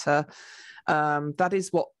things better. That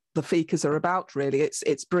is what the Fikas are about, really.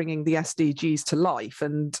 It's bringing the SDGs to life,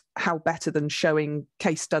 and how better than showing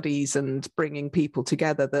case studies and bringing people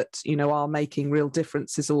together that, you know, are making real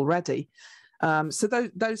differences already. So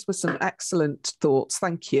those were some excellent thoughts.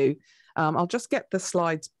 Thank you. I'll just get the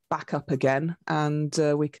slides back up again, and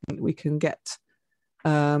we can get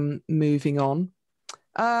moving on.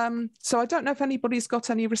 So I don't know if anybody's got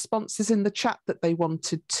any responses in the chat that they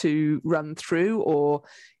wanted to run through, or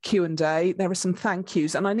Q&A. There are some thank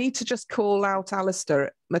yous, and I need to just call out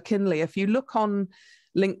Alistair McKinley. If you look on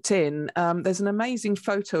LinkedIn, there's an amazing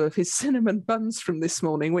photo of his cinnamon buns from this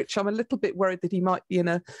morning, which I'm a little bit worried that he might be in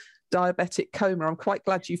a diabetic coma. I'm quite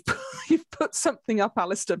glad you've put something up,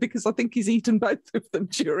 Alistair, because I think he's eaten both of them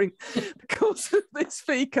during the course of this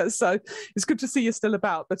Fika. So it's good to see you're still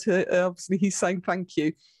about, but obviously he's saying thank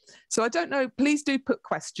you. So I don't know, please do put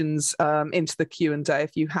questions into the Q&A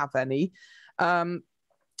if you have any.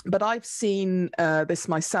 But I've seen this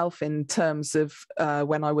myself in terms of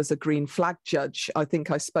when I was a green flag judge. I think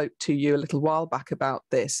I spoke to you a little while back about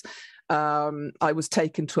this. I was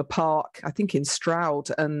taken to a park, I think in Stroud,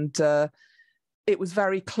 and it was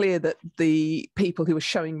very clear that the people who were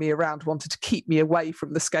showing me around wanted to keep me away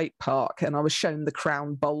from the skate park. And I was shown the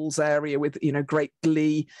Crown Bowls area with, you know, great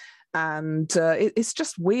glee. And it's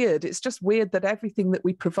just weird. It's just weird that everything that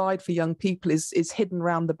we provide for young people is hidden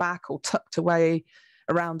around the back or tucked away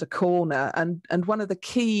around a corner. And one of the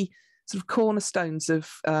key sort of cornerstones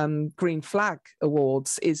of Green Flag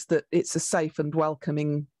Awards is that it's a safe and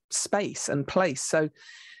welcoming space and place. So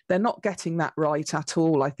they're not getting that right at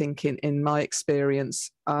all, I think, in my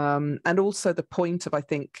experience. And also the point of, I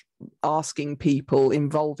think, asking people,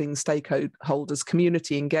 involving stakeholders,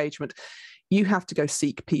 community engagement. You have to go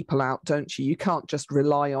seek people out, don't you? You can't just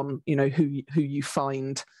rely on, you know, who you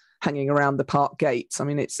find hanging around the park gates. I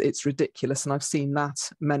mean, it's ridiculous. And I've seen that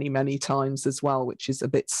many, many times as well, which is a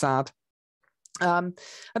bit sad. I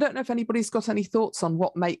don't know if anybody's got any thoughts on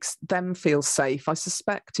what makes them feel safe. I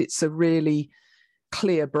suspect it's a really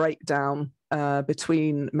clear breakdown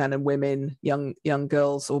between men and women, young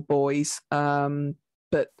girls or boys.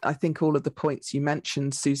 But I think all of the points you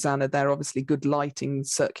mentioned, Susanna, they're obviously good lighting,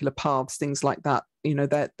 circular paths, things like that. You know,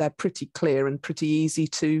 they're pretty clear and pretty easy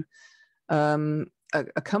to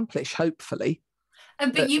accomplish, hopefully.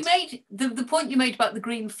 But you made the point you made about the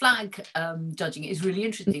green flag judging is really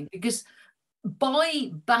interesting, because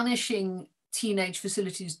by banishing teenage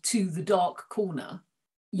facilities to the dark corner,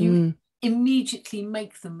 you immediately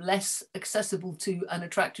make them less accessible to and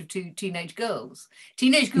attractive to teenage girls.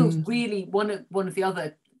 Teenage girls really, one of the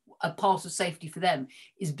other, a part of safety for them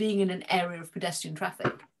is being in an area of pedestrian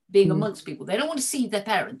traffic, being amongst people. They don't want to see their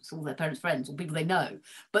parents or their parents' friends or people they know,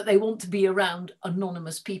 but they want to be around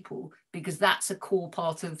anonymous people because that's a core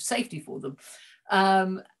part of safety for them.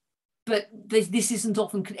 But this isn't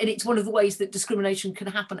often, and it's one of the ways that discrimination can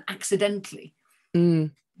happen accidentally.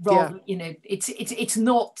 Rather, you know, it's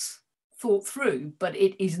not thought through, but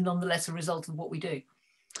it is nonetheless a result of what we do.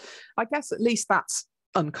 I guess at least that's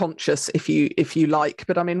unconscious, if you like.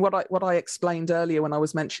 But I mean, what I explained earlier when I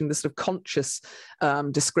was mentioning the sort of conscious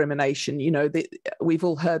discrimination, you know, we've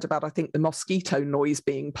all heard about, I think, the mosquito noise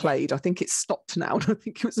being played. I think it's stopped now, and I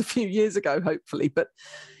think it was a few years ago, hopefully. But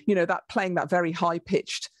you know, that playing that very high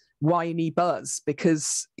pitched whiny buzz,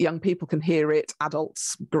 because young people can hear it,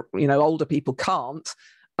 adults, you know, older people can't.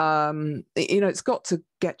 You know, it's got to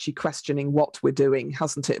get you questioning what we're doing,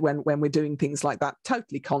 hasn't it, when we're doing things like that,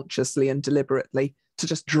 totally consciously and deliberately, to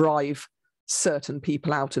just drive certain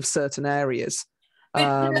people out of certain areas.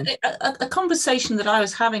 A conversation that I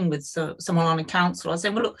was having with someone on a council, I was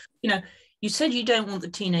saying, well, look, you know, you said you don't want the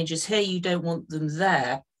teenagers here, you don't want them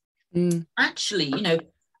there. Actually, you know,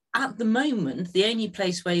 at the moment, the only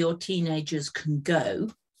place where your teenagers can go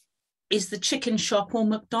is the chicken shop or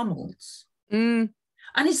McDonald's.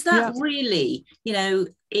 And is that really,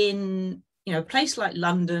 in a place like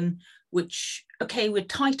London, which, okay, we're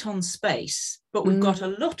tight on space, but we've got a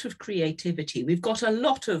lot of creativity. There's a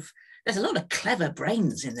lot of clever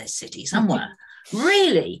brains in this city somewhere.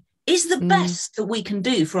 Really, is the best that we can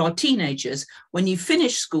do for our teenagers when you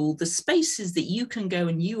finish school, the spaces that you can go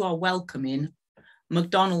and you are welcome in,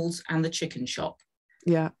 McDonald's and the chicken shop?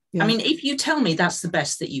 Yeah. I mean, if you tell me that's the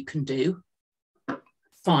best that you can do,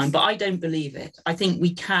 fine, but I don't believe it. I think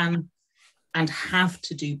we can and have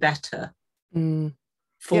to do better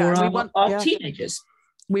for our teenagers.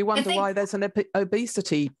 We wonder why there's an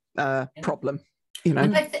obesity problem,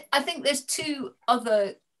 I think there's two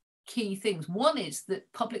other key things. One is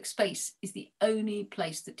that public space is the only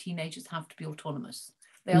place that teenagers have to be autonomous.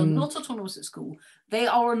 They are not autonomous at school. They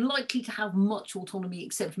are unlikely to have much autonomy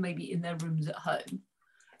except maybe in their rooms at home.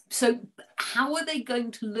 So how are they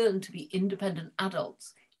going to learn to be independent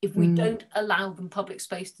adults if we don't allow them public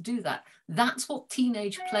space to do that? That's what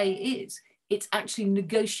teenage play is. It's actually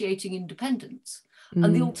negotiating independence.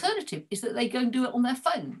 And the alternative is that they go and do it on their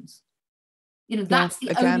phones. That's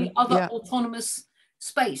the only other autonomous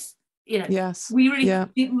space. We really,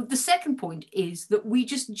 the second point is that we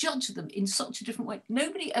just judge them in such a different way.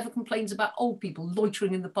 Nobody ever complains about old people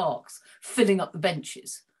loitering in the parks, filling up the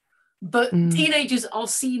benches. But teenagers are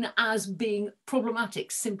seen as being problematic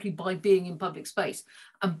simply by being in public space.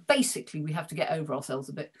 And basically, we have to get over ourselves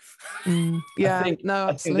a bit.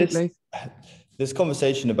 Absolutely. This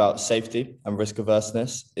conversation about safety and risk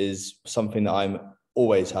averseness is something that I'm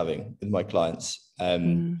always having with my clients.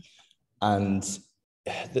 And the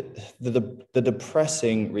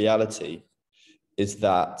depressing reality is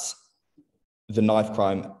that the knife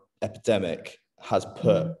crime epidemic has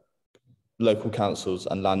put local councils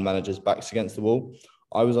and land managers' backs against the wall.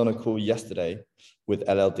 I was on a call yesterday with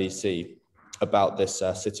LLDC about this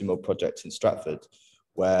City Mill project in Stratford,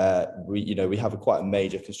 where we have quite a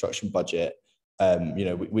major construction budget.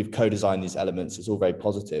 We've co-designed these elements. It's all very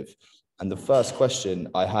positive. And the first question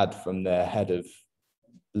I had from their head of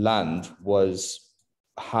land was,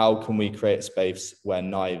 how can we create a space where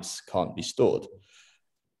knives can't be stored?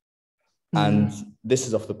 And this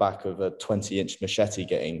is off the back of a 20-inch machete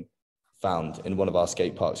getting found in one of our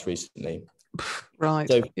skate parks recently. Right.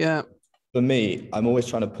 So for me, I'm always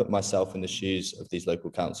trying to put myself in the shoes of these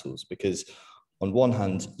local councils, because on one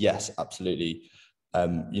hand, yes, absolutely,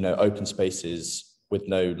 open spaces with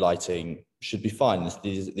no lighting should be fine.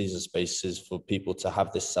 These are spaces for people to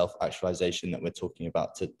have this self-actualization that we're talking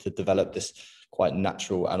about, to develop this quite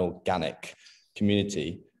natural and organic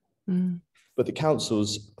community. But the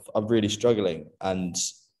councils are really struggling, and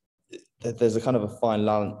there's a kind of a fine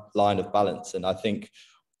line of balance. And I think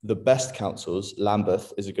the best councils,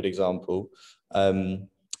 Lambeth is a good example,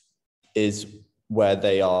 is where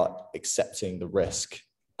they are accepting the risk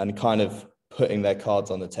and kind of putting their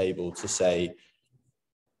cards on the table to say,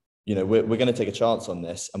 we're going to take a chance on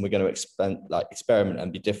this, and we're going to experiment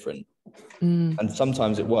and be different. And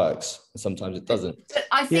sometimes it works, and sometimes it doesn't.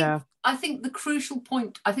 I think the crucial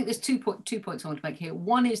point, I think there's 2 points I want to make here.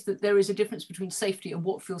 One is that there is a difference between safety and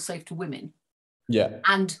what feels safe to women. Yeah.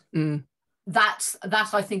 And that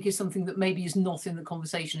I think is something that maybe is not in the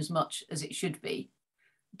conversation as much as it should be,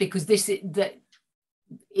 because a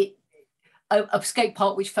skate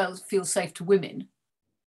park which feels safe to women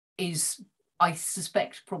is, I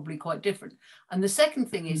suspect, probably quite different. And the second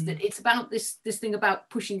thing is that it's about this thing about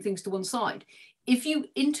pushing things to one side. If you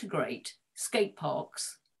integrate skate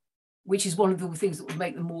parks, which is one of the things that would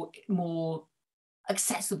make them more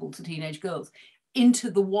accessible to teenage girls, into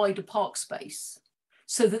the wider park space,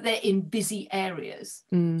 so that they're in busy areas,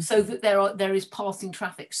 so that there is passing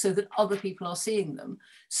traffic, so that other people are seeing them,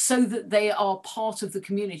 so that they are part of the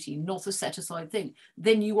community, not a set aside thing,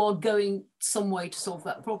 then you are going some way to solve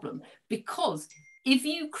that problem. Because if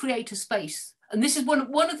you create a space, and this is one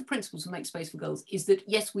of the principles of Make Space for Girls, is that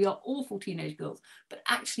yes, we are awful teenage girls, but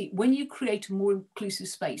actually when you create a more inclusive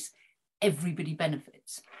space, everybody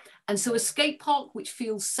benefits. And so a skate park which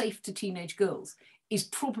feels safe to teenage girls is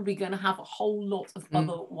probably going to have a whole lot of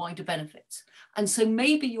other wider benefits. And so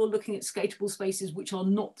maybe you're looking at skatable spaces which are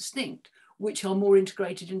not distinct, which are more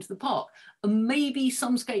integrated into the park. And maybe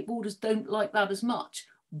some skateboarders don't like that as much,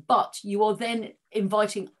 but you are then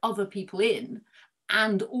inviting other people in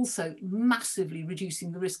and also massively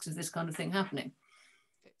reducing the risks of this kind of thing happening.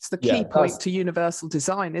 It's the key point to universal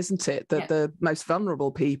design, isn't it? That the most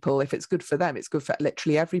vulnerable people, if it's good for them, it's good for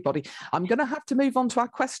literally everybody. I'm going to have to move on to our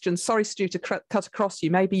questions. Sorry, Stu, to cut across you.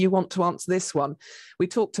 Maybe you want to answer this one. We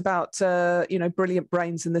talked about, brilliant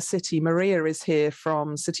brains in the city. Maria is here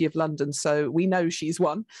from City of London, so we know she's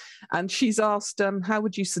one. And she's asked, how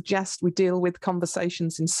would you suggest we deal with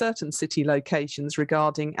conversations in certain city locations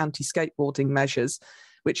regarding anti-skateboarding measures,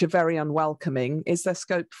 which are very unwelcoming? Is there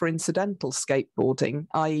scope for incidental skateboarding,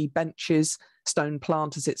 i.e. benches, stone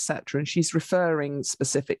planters, etc.? And she's referring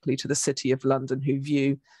specifically to the City of London, who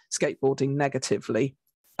view skateboarding negatively.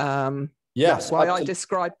 Yes, that's why I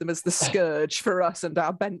describe them as the scourge for us and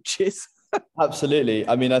our benches. Absolutely.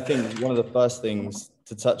 I mean, I think one of the first things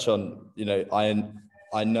to touch on,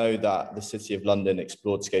 I know that the City of London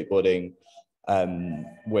explored skateboarding I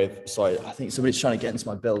think somebody's trying to get into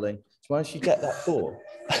my building. So why don't you get that door?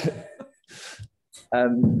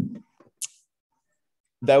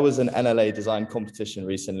 There was an NLA design competition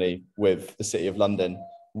recently with the City of London.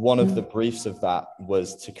 One of the briefs of that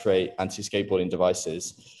was to create anti-skateboarding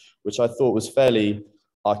devices, which I thought was fairly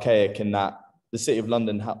archaic in that the City of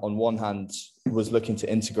London, on one hand, was looking to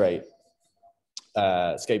integrate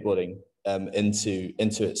skateboarding into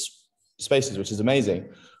its spaces, which is amazing.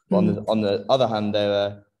 But on the other hand, they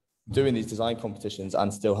were doing these design competitions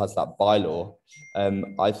and still has that bylaw.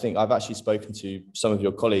 I think I've actually spoken to some of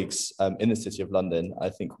your colleagues in the City of London. I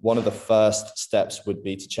think one of the first steps would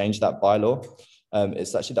be to change that bylaw.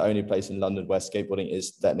 It's actually the only place in London where skateboarding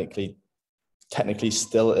is technically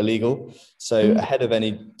still illegal. So ahead of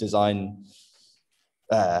any design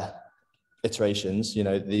iterations,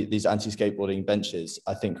 these anti-skateboarding benches,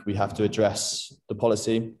 I think we have to address the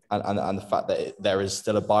policy and the fact that there is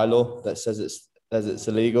still a bylaw that says it's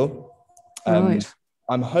illegal. Right.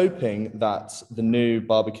 I'm hoping that the new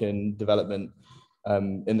Barbican development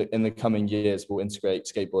in the coming years will integrate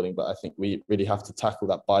skateboarding, but I think we really have to tackle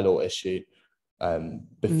that bylaw issue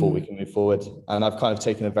before we can move forward. And I've kind of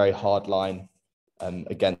taken a very hard line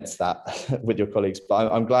against that with your colleagues,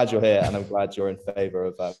 but I'm glad you're here and I'm glad you're in favour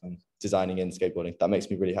of designing in skateboarding. That makes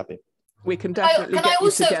me really happy. We can definitely get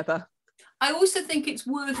you together. I also think it's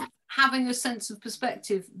worth having a sense of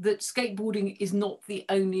perspective that skateboarding is not the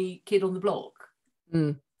only kid on the block.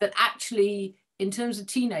 That actually, in terms of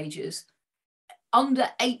teenagers, under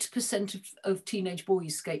 8% of teenage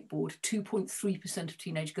boys skateboard, 2.3% of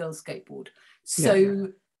teenage girls skateboard. So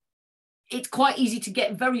it's quite easy to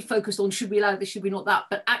get very focused on, should we allow this, should we not that?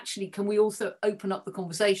 But actually, can we also open up the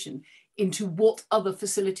conversation into what other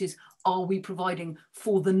facilities are we providing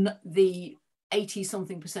for the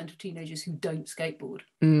 80-something% of teenagers who don't skateboard?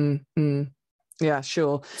 Yeah,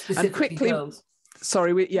 sure. And quickly, girls.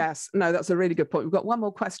 Sorry, that's a really good point. We've got one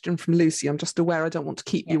more question from Lucy. I'm just aware I don't want to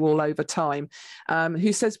keep you all over time,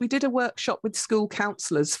 who says, we did a workshop with school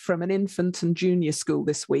counsellors from an infant and junior school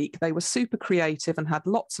this week. They were super creative and had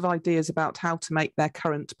lots of ideas about how to make their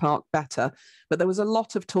current park better, but there was a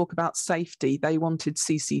lot of talk about safety. They wanted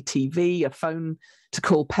CCTV, a phone to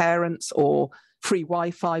call parents, or free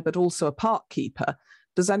Wi-Fi, but also a park keeper.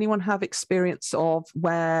 Does anyone have experience of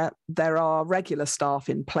where there are regular staff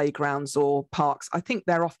in playgrounds or parks? I think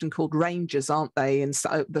they're often called rangers, aren't they? In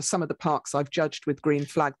some of the parks I've judged with green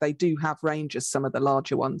flag, they do have rangers, some of the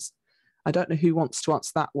larger ones. I don't know who wants to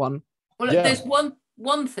answer that one. Well, there's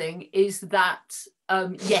one thing is that,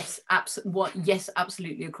 yes,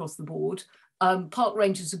 absolutely across the board. Park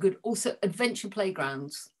rangers are good. Also, adventure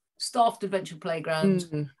playgrounds, staffed adventure playgrounds,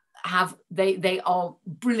 they are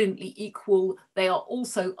brilliantly equal. They are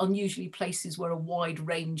also unusually places where a wide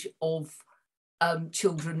range of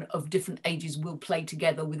children of different ages will play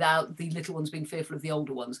together without the little ones being fearful of the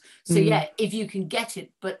older ones. So if you can get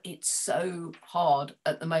it, but it's so hard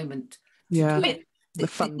at the moment. The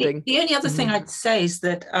funding. The only other thing I'd say is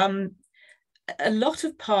that a lot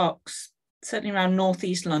of parks, certainly around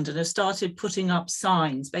northeast London, have started putting up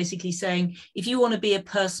signs basically saying, if you want to be a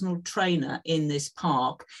personal trainer in this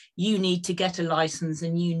park, you need to get a license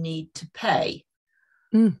and you need to pay.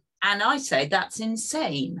 And I say that's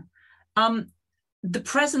insane. The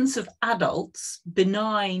presence of adults,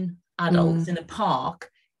 benign adults in a park,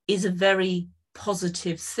 is a very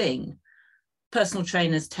positive thing. Personal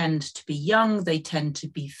trainers tend to be young, they tend to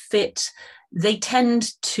be fit, they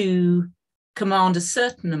tend to command a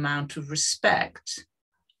certain amount of respect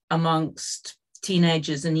amongst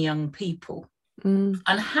teenagers and young people. And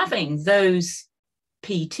having those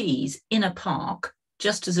PTs in a park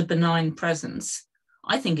just as a benign presence,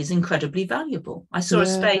 I think is incredibly valuable. I saw a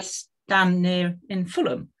space down near in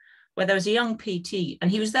Fulham where there was a young PT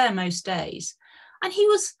and he was there most days, and he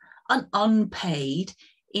was an unpaid,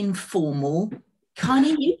 informal kind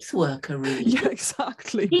of youth worker, really. Yeah,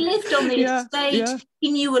 exactly. He lived on the estate. Yeah.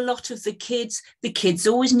 He knew a lot of the kids. The kids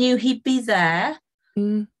always knew he'd be there.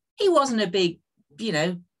 He wasn't a big,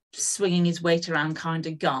 swinging his weight around kind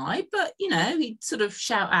of guy, but, he'd sort of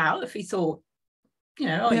shout out if he thought,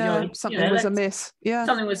 something was amiss. Yeah,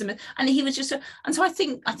 something was amiss. And he was just, and so I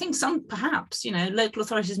think some, perhaps, local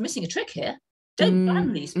authorities missing a trick here. Don't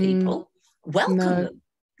ban these people. Welcome them.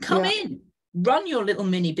 Come in. Run your little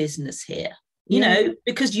mini business here.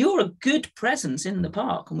 Because you're a good presence in the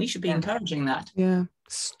park, and we should be encouraging that. Yeah.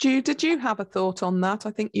 Stu, did you have a thought on that?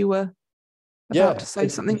 I think you were about to say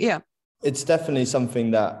something. Yeah. It's definitely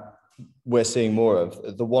something that we're seeing more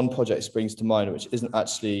of. The one project springs to mind, which isn't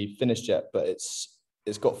actually finished yet, but it's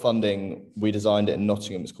got funding. We designed it in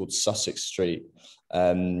Nottingham. It's called Sussex Street.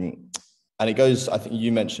 And it goes, I think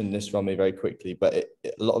you mentioned this, Romy, very quickly, but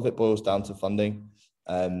a lot of it boils down to funding.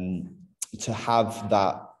 To have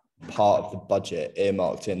that part of the budget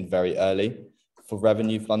earmarked in very early for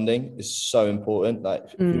revenue funding is so important. Like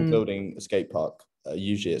if you're building a skate park,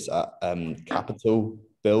 usually it's at capital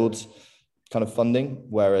build kind of funding,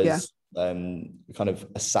 whereas kind of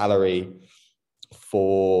a salary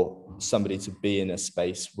for somebody to be in a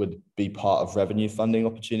space would be part of revenue funding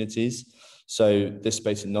opportunities. So this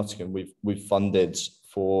space in Nottingham, we've funded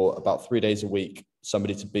for about 3 days a week,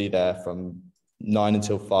 somebody to be there from 9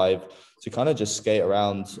 until 5 to kind of just skate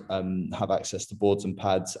around, have access to boards and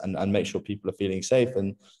pads and make sure people are feeling safe.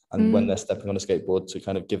 And when they're stepping on a skateboard, to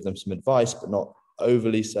kind of give them some advice, but not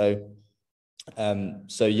overly so.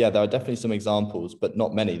 So yeah, there are definitely some examples, but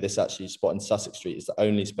not many. This actually spot in Sussex Street is the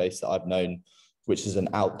only space that I've known, which is an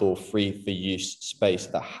outdoor free for use space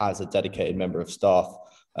that has a dedicated member of staff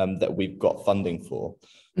that we've got funding for.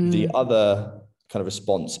 The other kind of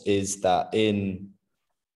response is that in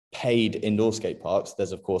paid indoor skate parks,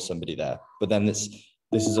 there's of course somebody there, but then this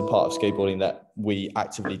is a part of skateboarding that we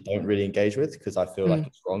actively don't really engage with, because I feel like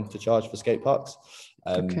it's wrong to charge for skate parks.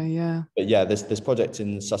 But yeah, this project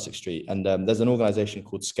in Sussex Street, and there's an organization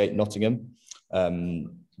called Skate Nottingham,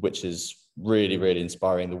 which is really, really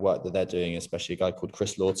inspiring, the work that they're doing, especially a guy called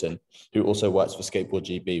Chris Lawton, who also works for Skateboard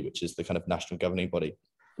GB, which is the kind of national governing body.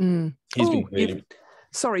 He's been really...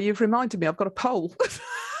 Sorry, you've reminded me, I've got a poll.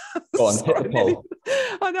 Go on, hit the poll.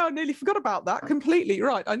 I know, I nearly forgot about that completely.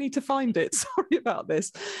 Right, I need to find it. Sorry about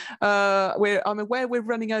this. I'm aware we're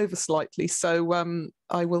running over slightly, so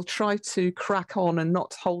I will try to crack on and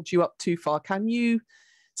not hold you up too far. Can you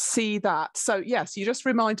see that? So yes, you just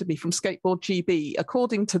reminded me from Skateboard GB,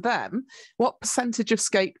 according to them, what percentage of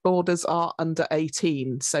skateboarders are under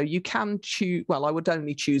 18? So you can choose, well, I would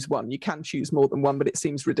only choose one. You can choose more than one, but it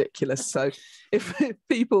seems ridiculous. So if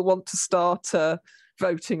people want to start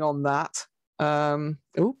voting on that. Oh,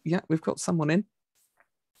 yeah, we've got someone in.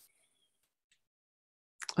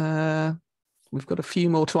 We've got a few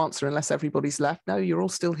more to answer unless everybody's left. No, you're all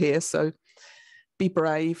still here, so be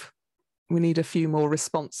brave. We need a few more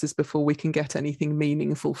responses before we can get anything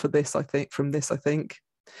meaningful for this, I think, from this, I think.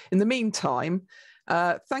 In the meantime,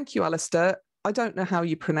 thank you, Alistair. I don't know how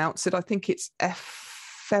you pronounce it. I think it's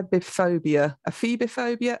ephebiphobia,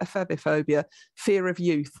 fear of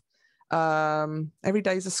youth. Every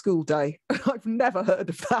day is a school day. I've never heard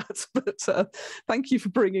of that, but thank you for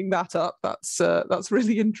bringing that up. That's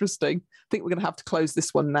really interesting. I think we're going to have to close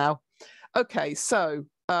this one now. Okay, so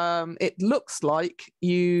it looks like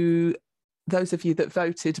those of you that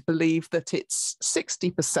voted believe that it's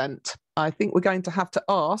 60%. I think we're going to have to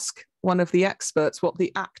ask one of the experts what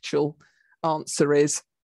the actual answer is,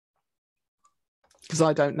 because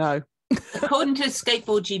I don't know. According to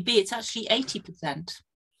Skateboard GB, it's actually 80%.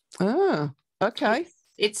 Ah, okay.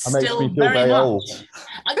 It's still very old.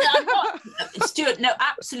 Stuart, no,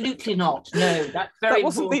 absolutely not. No, that's very That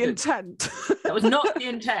wasn't important. the intent. That was not the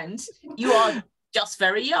intent. You are just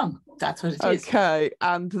very young. That's what it is. Okay,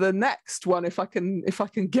 and the next one, if I can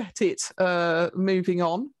get it moving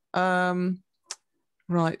on.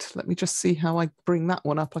 Right, let me just see how I bring that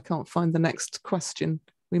one up. I can't find the next question.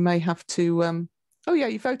 We may have to... Oh yeah,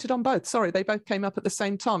 you voted on both. Sorry, they both came up at the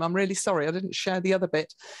same time. I'm really sorry, I didn't share the other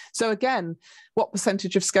bit. So again, what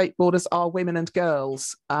percentage of skateboarders are women and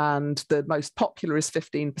girls? And the most popular is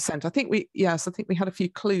 15%. I think we had a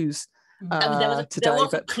few clues there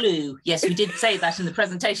was a clue. Yes, we did say that in the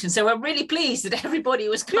presentation. So we're really pleased that everybody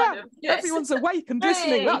was kind of... Yes. Everyone's awake and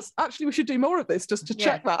listening. That's actually, we should do more of this just to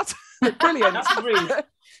check that. Brilliant.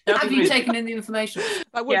 Have you taken in the information?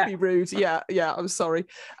 That would be rude. Yeah, I'm sorry.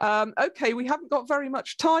 Okay, we haven't got very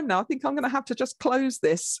much time now. I think I'm going to have to just close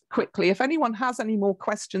this quickly. If anyone has any more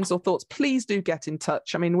questions or thoughts, please do get in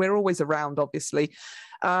touch. I mean, we're always around, obviously.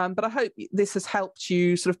 But I hope this has helped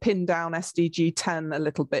you sort of pin down SDG 10 a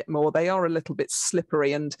little bit more. They are a little bit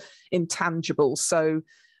slippery and intangible. So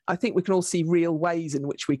I think we can all see real ways in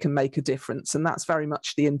which we can make a difference. And that's very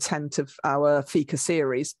much the intent of our Fika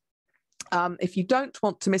series. If you don't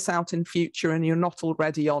want to miss out in future and you're not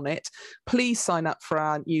already on it, please sign up for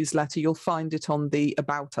our newsletter. You'll find it on the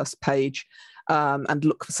About Us page, and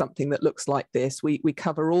look for something that looks like this. We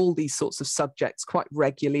cover all these sorts of subjects quite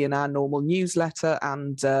regularly in our normal newsletter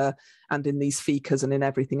and in these Fikas and in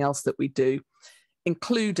everything else that we do,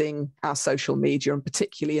 including our social media and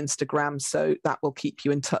particularly Instagram. So that will keep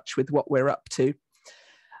you in touch with what we're up to.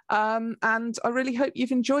 And I really hope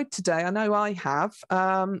you've enjoyed today. I know I have.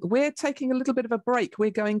 We're taking a little bit of a break.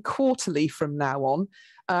 We're going quarterly from now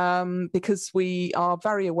on, because we are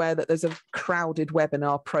very aware that there's a crowded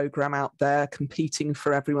webinar program out there competing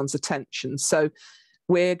for everyone's attention. So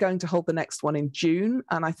we're going to hold the next one in June,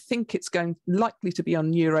 and I think it's likely to be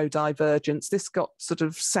on neurodivergence. This got sort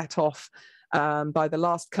of set off by the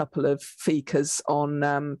last couple of Fikas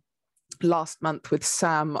on last month with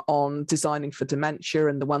Sam on designing for dementia,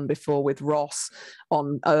 and the one before with Ross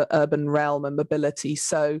on urban realm and mobility.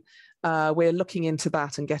 So we're looking into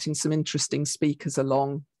that and getting some interesting speakers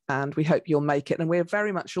along, and we hope you'll make it. And we're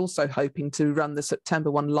very much also hoping to run the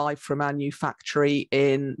September one live from our new factory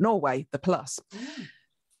in Norway, the Plus.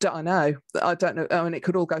 I know, I don't know. I mean, it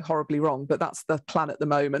could all go horribly wrong, but that's the plan at the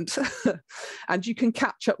moment. And you can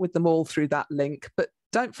catch up with them all through that link. But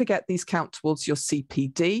don't forget, these count towards your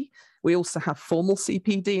CPD. We also have formal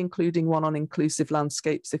CPD, including one on inclusive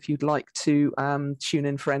landscapes. If you'd like to tune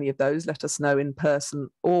in for any of those, let us know in person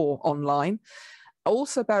or online.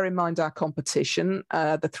 Also bear in mind our competition.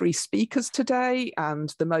 The 3 speakers today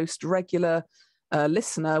and the most regular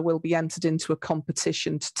listener will be entered into a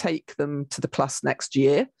competition to take them to the Plus next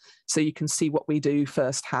year. So you can see what we do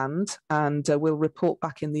firsthand. And we'll report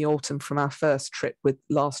back in the autumn from our first trip with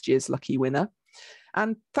last year's lucky winner.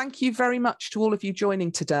 And thank you very much to all of you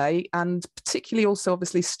joining today, and particularly also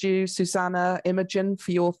obviously Stu, Susanna, Imogen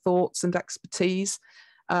for your thoughts and expertise.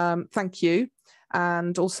 Thank you.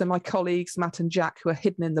 And also my colleagues, Matt and Jack, who are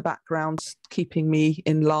hidden in the background, keeping me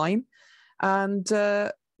in line. And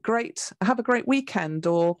have a great weekend,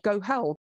 or go hell.